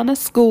not trying to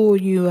school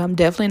you. I'm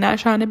definitely not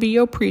trying to be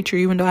your preacher,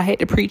 even though I hate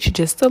to preach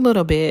just a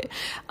little bit.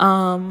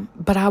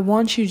 But I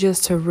want you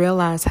just to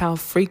realize how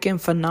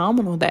freaking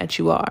phenomenal that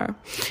you are.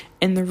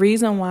 And the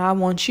reason why I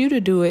want you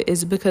to do it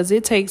is because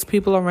it takes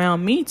people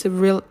around me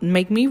to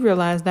make me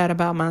realize that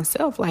about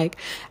myself. Like,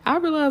 I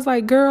realize,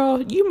 like,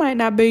 girl, you might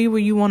not be where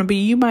you want to be.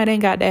 You might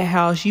ain't got that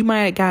house. You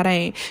might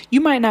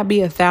not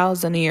be a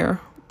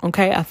thousandaire.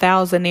 Okay, a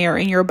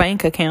thousandaire in your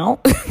bank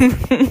account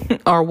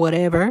or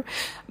whatever.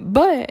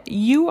 But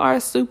you are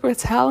super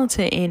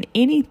talented in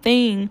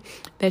anything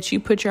that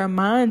you put your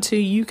mind to,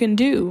 you can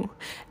do.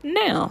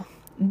 Now,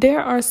 there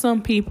are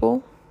some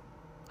people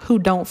who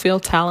don't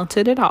feel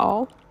talented at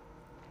all.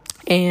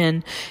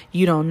 And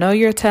you don't know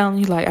your talent.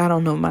 You're like, I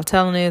don't know what my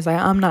talent is. Like,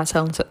 I'm not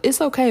talented.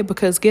 It's okay,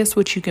 because guess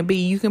what you can be?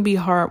 You can be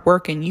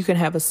hardworking. You can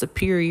have a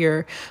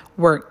superior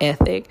work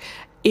ethic.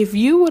 If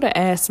you would have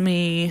asked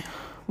me,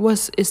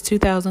 it's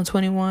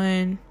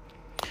 2021.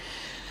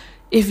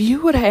 If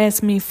you would have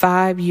asked me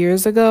 5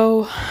 years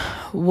ago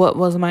what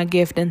was my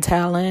gift and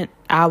talent,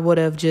 I would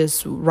have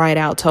just right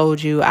out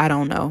told you, I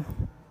don't know.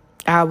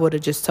 I would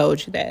have just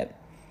told you that.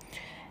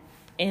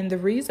 And the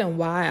reason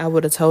why I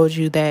would have told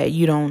you that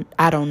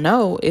I don't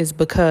know is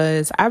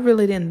because I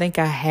really didn't think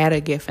I had a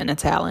gift and a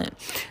talent.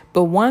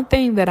 But one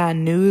thing that I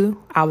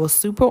knew, I was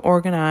super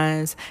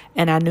organized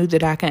and I knew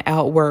that I can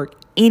outwork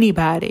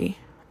anybody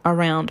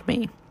around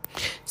me.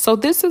 So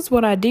this is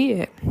what I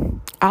did.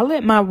 I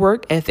let my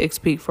work ethic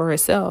speak for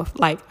itself.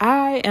 Like,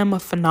 I am a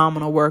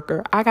phenomenal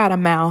worker. I got a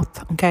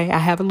mouth, okay? I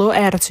have a little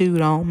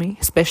attitude on me,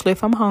 especially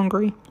if I'm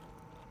hungry.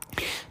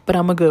 But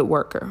I'm a good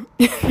worker.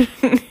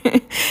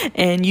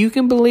 And you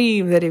can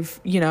believe that if,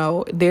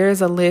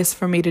 there's a list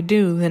for me to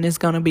do, then it's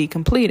going to be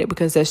completed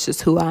because that's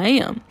just who I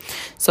am.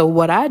 So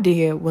what I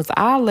did was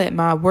I let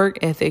my work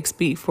ethic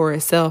speak for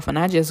itself, and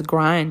I just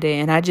grinded,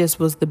 and I just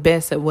was the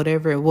best at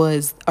whatever it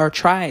was, or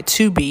tried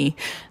to be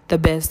the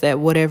best at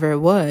whatever it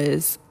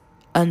was,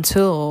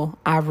 until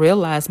I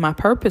realized my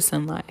purpose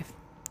in life.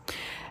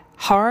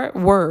 Hard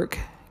work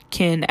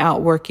can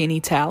outwork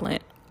any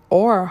talent,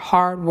 or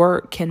hard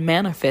work can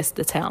manifest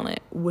the talent,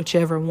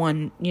 whichever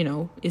one,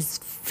 is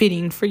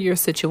fitting for your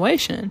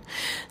situation.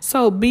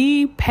 So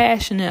be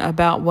passionate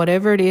about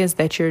whatever it is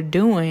that you're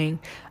doing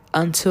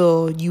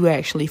until you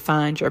actually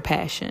find your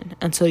passion,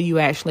 until you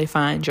actually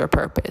find your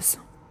purpose.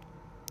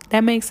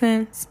 That makes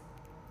sense?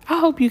 I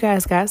hope you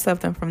guys got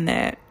something from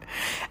that.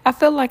 I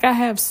feel like I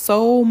have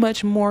so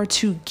much more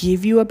to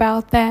give you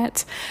about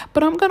that,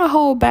 but I'm going to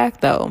hold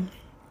back though.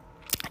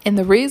 And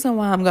the reason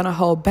why I'm going to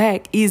hold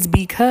back is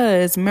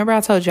because, remember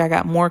I told you I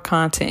got more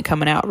content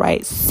coming out,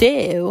 right?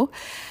 So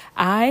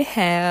I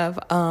have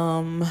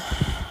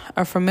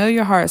a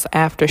Familiar Hearts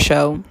after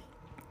show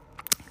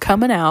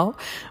coming out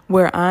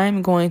where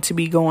I'm going to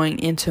be going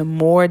into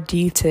more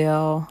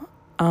detail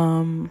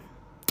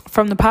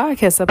from the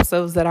podcast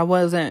episodes that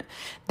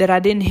I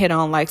didn't hit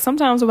on. Like,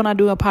 sometimes when I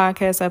do a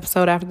podcast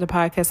episode after the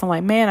podcast, I'm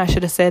like, man, I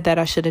should have said that.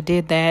 I should have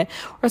did that.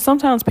 Or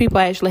sometimes people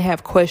actually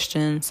have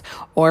questions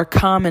or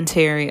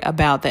commentary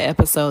about the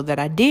episode that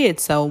I did.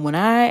 So when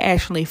I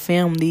actually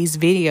film these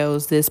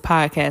videos, this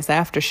podcast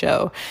after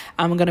show,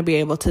 I'm going to be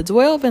able to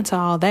delve into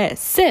all that.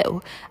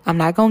 So I'm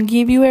not going to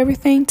give you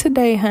everything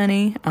today,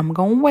 honey. I'm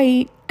going to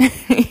wait.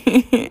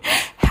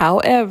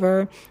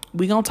 However,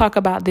 we're going to talk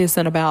about this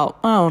in about,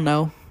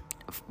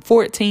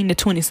 14 to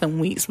 20 some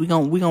weeks. We're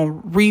going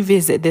to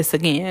revisit this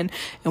again,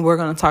 and we're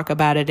going to talk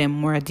about it in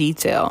more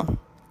detail.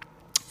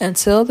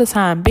 Until the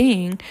time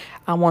being,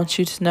 I want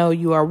you to know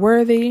you are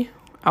worthy.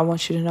 I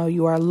want you to know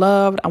you are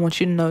loved. I want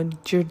you to know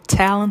that you're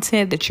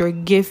talented, that you're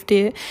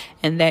gifted,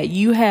 and that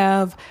you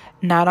have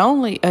not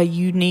only a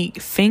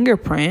unique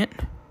fingerprint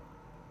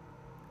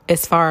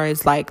as far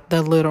as like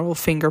the literal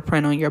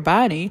fingerprint on your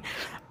body,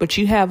 but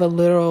you have a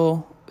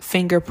literal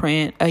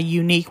fingerprint, a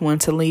unique one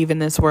to leave in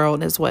this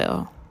world as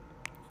well.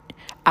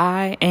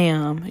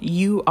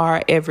 You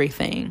are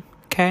everything.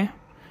 Okay?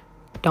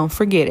 Don't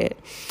forget it.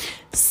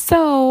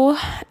 So,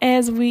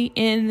 as we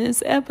end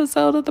this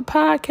episode of the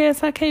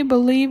podcast, I can't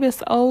believe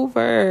it's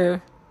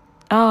over.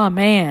 Oh,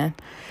 man.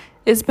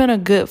 It's been a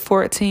good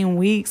 14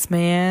 weeks,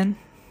 man.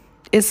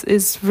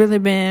 It's really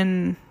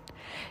been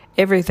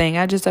everything.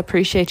 I just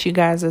appreciate you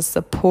guys'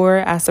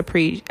 support. I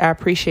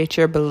appreciate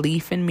your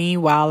belief in me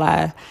while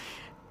I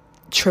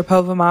trip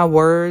over my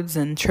words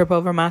and trip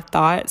over my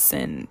thoughts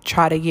and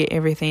try to get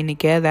everything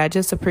together. I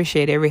just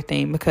appreciate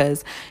everything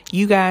because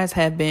you guys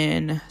have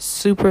been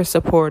super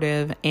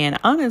supportive, and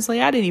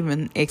honestly, I didn't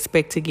even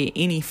expect to get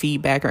any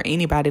feedback or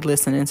anybody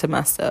listening to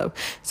my stuff.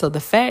 So the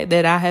fact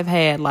that I have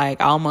had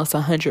like almost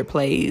 100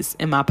 plays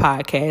in my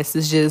podcast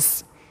is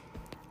just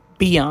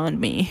beyond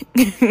me.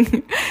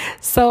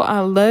 So I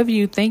love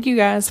you. Thank you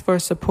guys for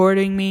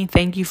supporting me.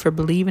 Thank you for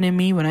believing in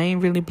me when I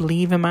ain't really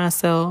believe in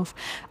myself.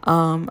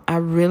 I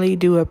really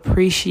do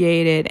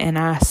appreciate it, and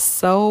I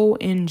so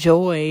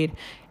enjoyed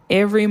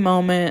every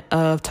moment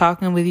of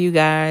talking with you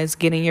guys,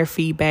 getting your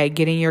feedback,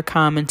 getting your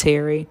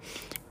commentary,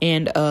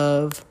 and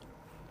of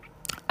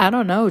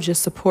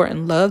just support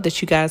and love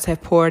that you guys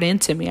have poured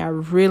into me. I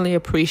really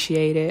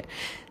appreciate it.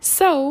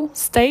 So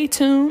stay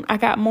tuned. I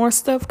got more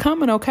stuff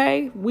coming.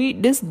 Okay.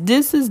 This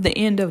is the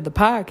end of the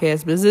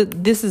podcast,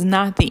 but this is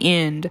not the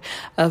end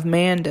of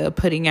Manda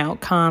putting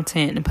out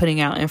content and putting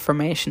out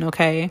information.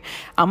 Okay.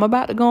 I'm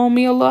about to go on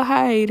me a little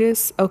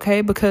hiatus.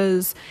 Okay.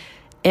 Because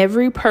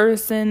every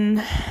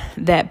person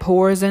that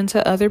pours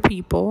into other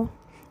people,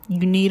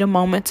 you need a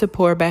moment to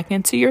pour back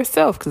into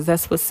yourself, because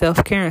that's what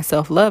self-care and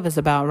self-love is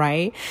about,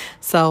 right?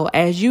 So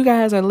as you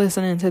guys are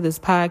listening to this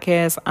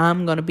podcast,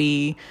 I'm going to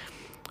be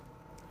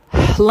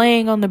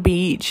laying on the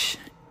beach,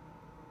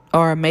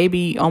 or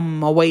maybe on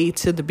my way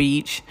to the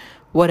beach,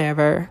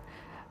 whatever,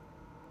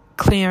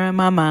 clearing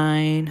my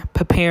mind,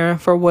 preparing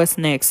for what's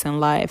next in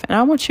life. And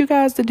I want you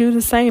guys to do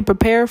the same.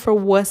 Prepare for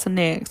what's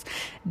next.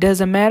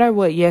 Doesn't matter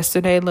what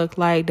yesterday looked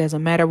like.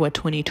 Doesn't matter what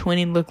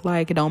 2020 looked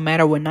like. It don't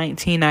matter what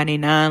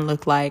 1999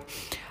 looked like.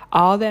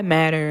 All that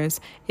matters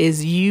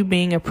is you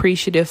being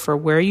appreciative for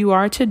where you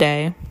are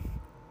today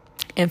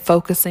and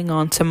focusing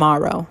on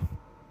tomorrow.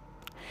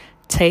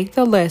 Take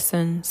the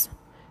lessons,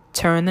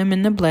 turn them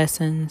into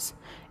blessings,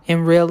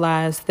 and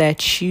realize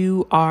that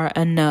you are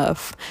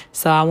enough.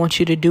 So I want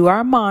you to do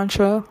our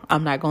mantra.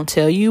 I'm not going to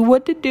tell you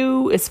what to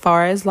do as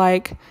far as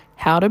like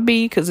how to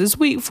be, because it's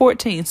week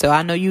 14. So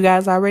I know you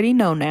guys already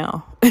know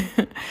now.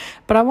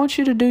 But I want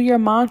you to do your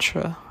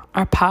mantra,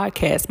 our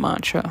podcast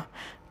mantra.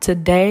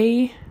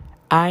 Today,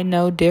 I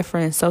know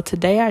different. So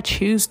today I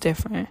choose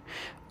different.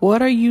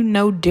 What are you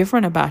know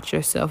different about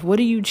yourself? What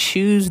do you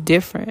choose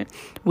different?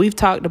 We've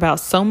talked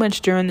about so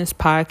much during this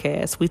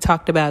podcast. We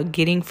talked about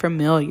getting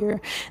familiar,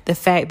 the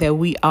fact that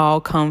we all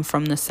come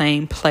from the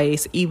same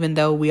place, even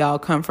though we all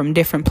come from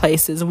different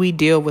places, we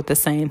deal with the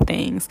same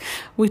things.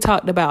 We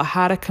talked about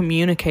how to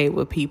communicate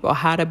with people,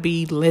 how to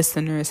be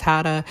listeners,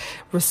 how to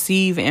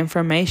receive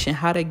information,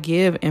 how to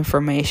give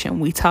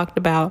information. We talked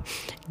about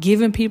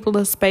giving people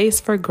a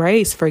space for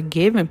grace,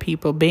 forgiving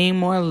people, being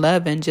more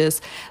loving,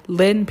 just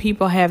letting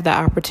people have the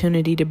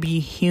opportunity to be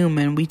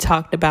human. We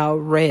talked about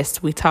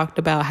rest. We talked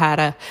about how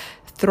to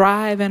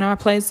thrive in our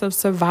place of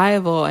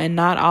survival and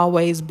not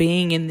always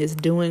being in this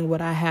doing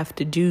what I have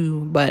to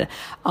do, but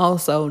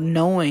also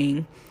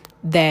knowing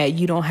that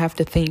you don't have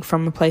to think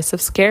from a place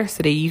of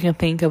scarcity. You can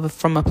think of it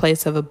from a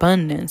place of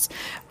abundance.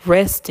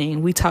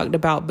 Resting. We talked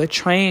about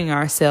betraying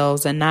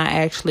ourselves and not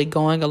actually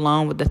going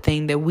along with the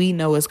thing that we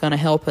know is going to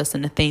help us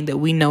and the thing that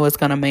we know is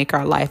going to make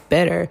our life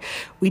better.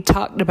 We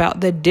talked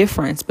about the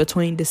difference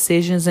between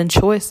decisions and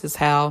choices,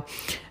 how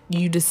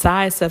you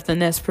decide something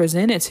that's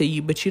presented to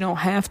you, but you don't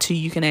have to.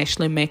 You can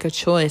actually make a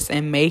choice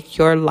and make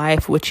your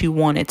life what you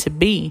want it to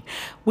be.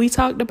 We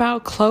talked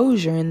about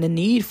closure and the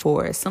need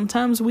for it.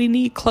 Sometimes we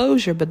need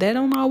closure, but that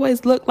don't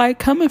always look like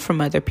coming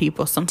from other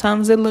people.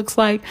 Sometimes it looks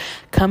like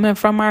coming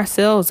from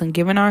ourselves and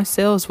giving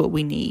ourselves what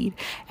we need.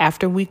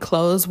 After we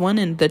close one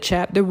in the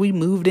chapter, we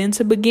moved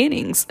into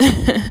beginnings.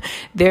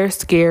 They're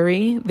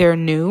scary. They're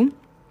new.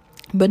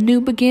 But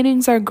new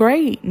beginnings are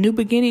great. New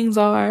beginnings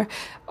are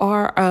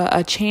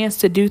a chance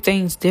to do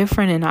things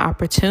different and an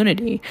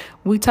opportunity.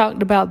 We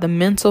talked about the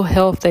mental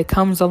health that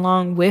comes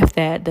along with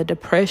that, the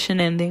depression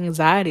and the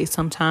anxiety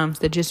sometimes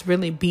that just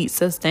really beats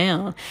us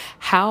down,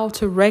 how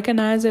to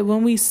recognize it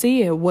when we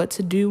see it, what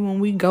to do when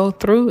we go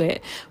through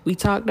it. We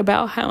talked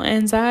about how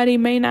anxiety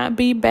may not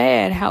be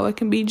bad, how it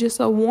can be just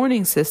a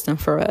warning system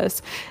for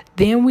us.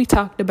 Then we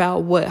talked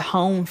about what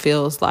home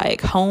feels like.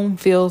 Home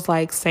feels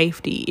like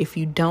safety. If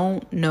you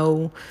don't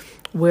know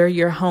where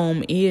your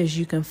home is,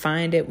 you can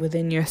find it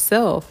within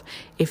yourself.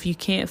 If you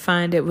can't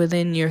find it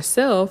within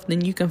yourself,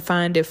 then you can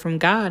find it from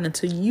God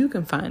until you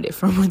can find it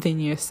from within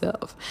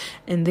yourself.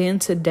 And then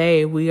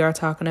today we are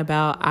talking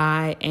about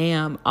I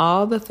am,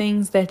 all the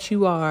things that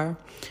you are,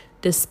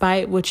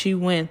 despite what you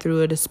went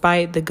through or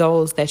despite the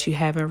goals that you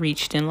haven't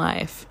reached in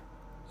life.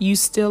 You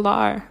still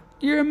are.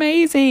 You're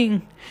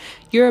amazing.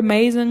 You're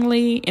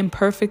amazingly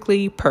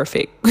imperfectly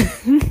perfect,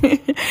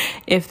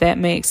 if that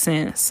makes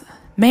sense.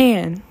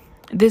 Man,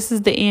 this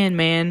is the end,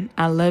 man.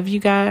 I love you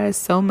guys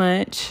so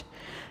much.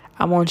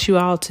 I want you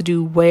all to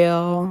do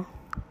well.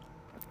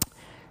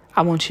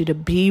 I want you to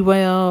be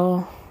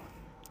well.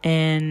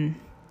 And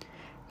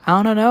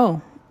I don't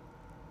know.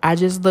 I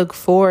just look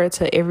forward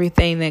to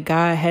everything that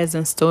God has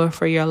in store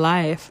for your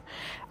life.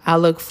 I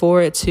look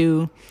forward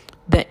to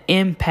the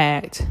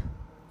impact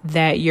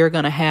that you're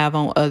going to have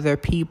on other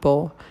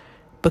people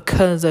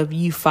because of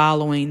you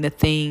following the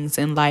things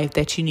in life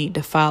that you need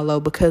to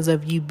follow, because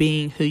of you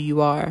being who you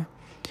are.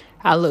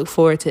 I look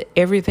forward to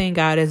everything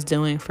God is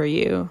doing for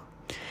you.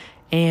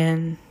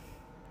 And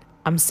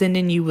I'm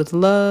sending you with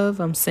love.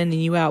 I'm sending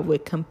you out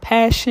with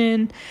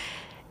compassion.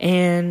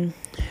 And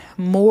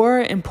more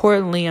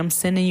importantly, I'm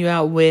sending you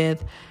out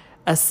with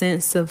a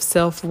sense of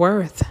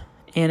self-worth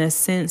and a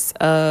sense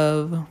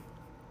of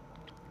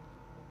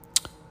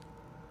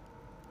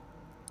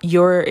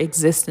your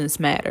existence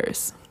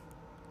matters.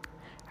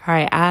 All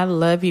right, I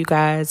love you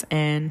guys,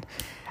 and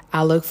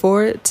I look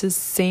forward to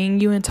seeing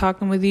you and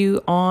talking with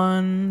you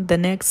on the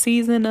next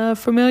season of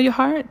Familiar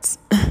Hearts.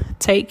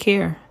 Take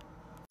care.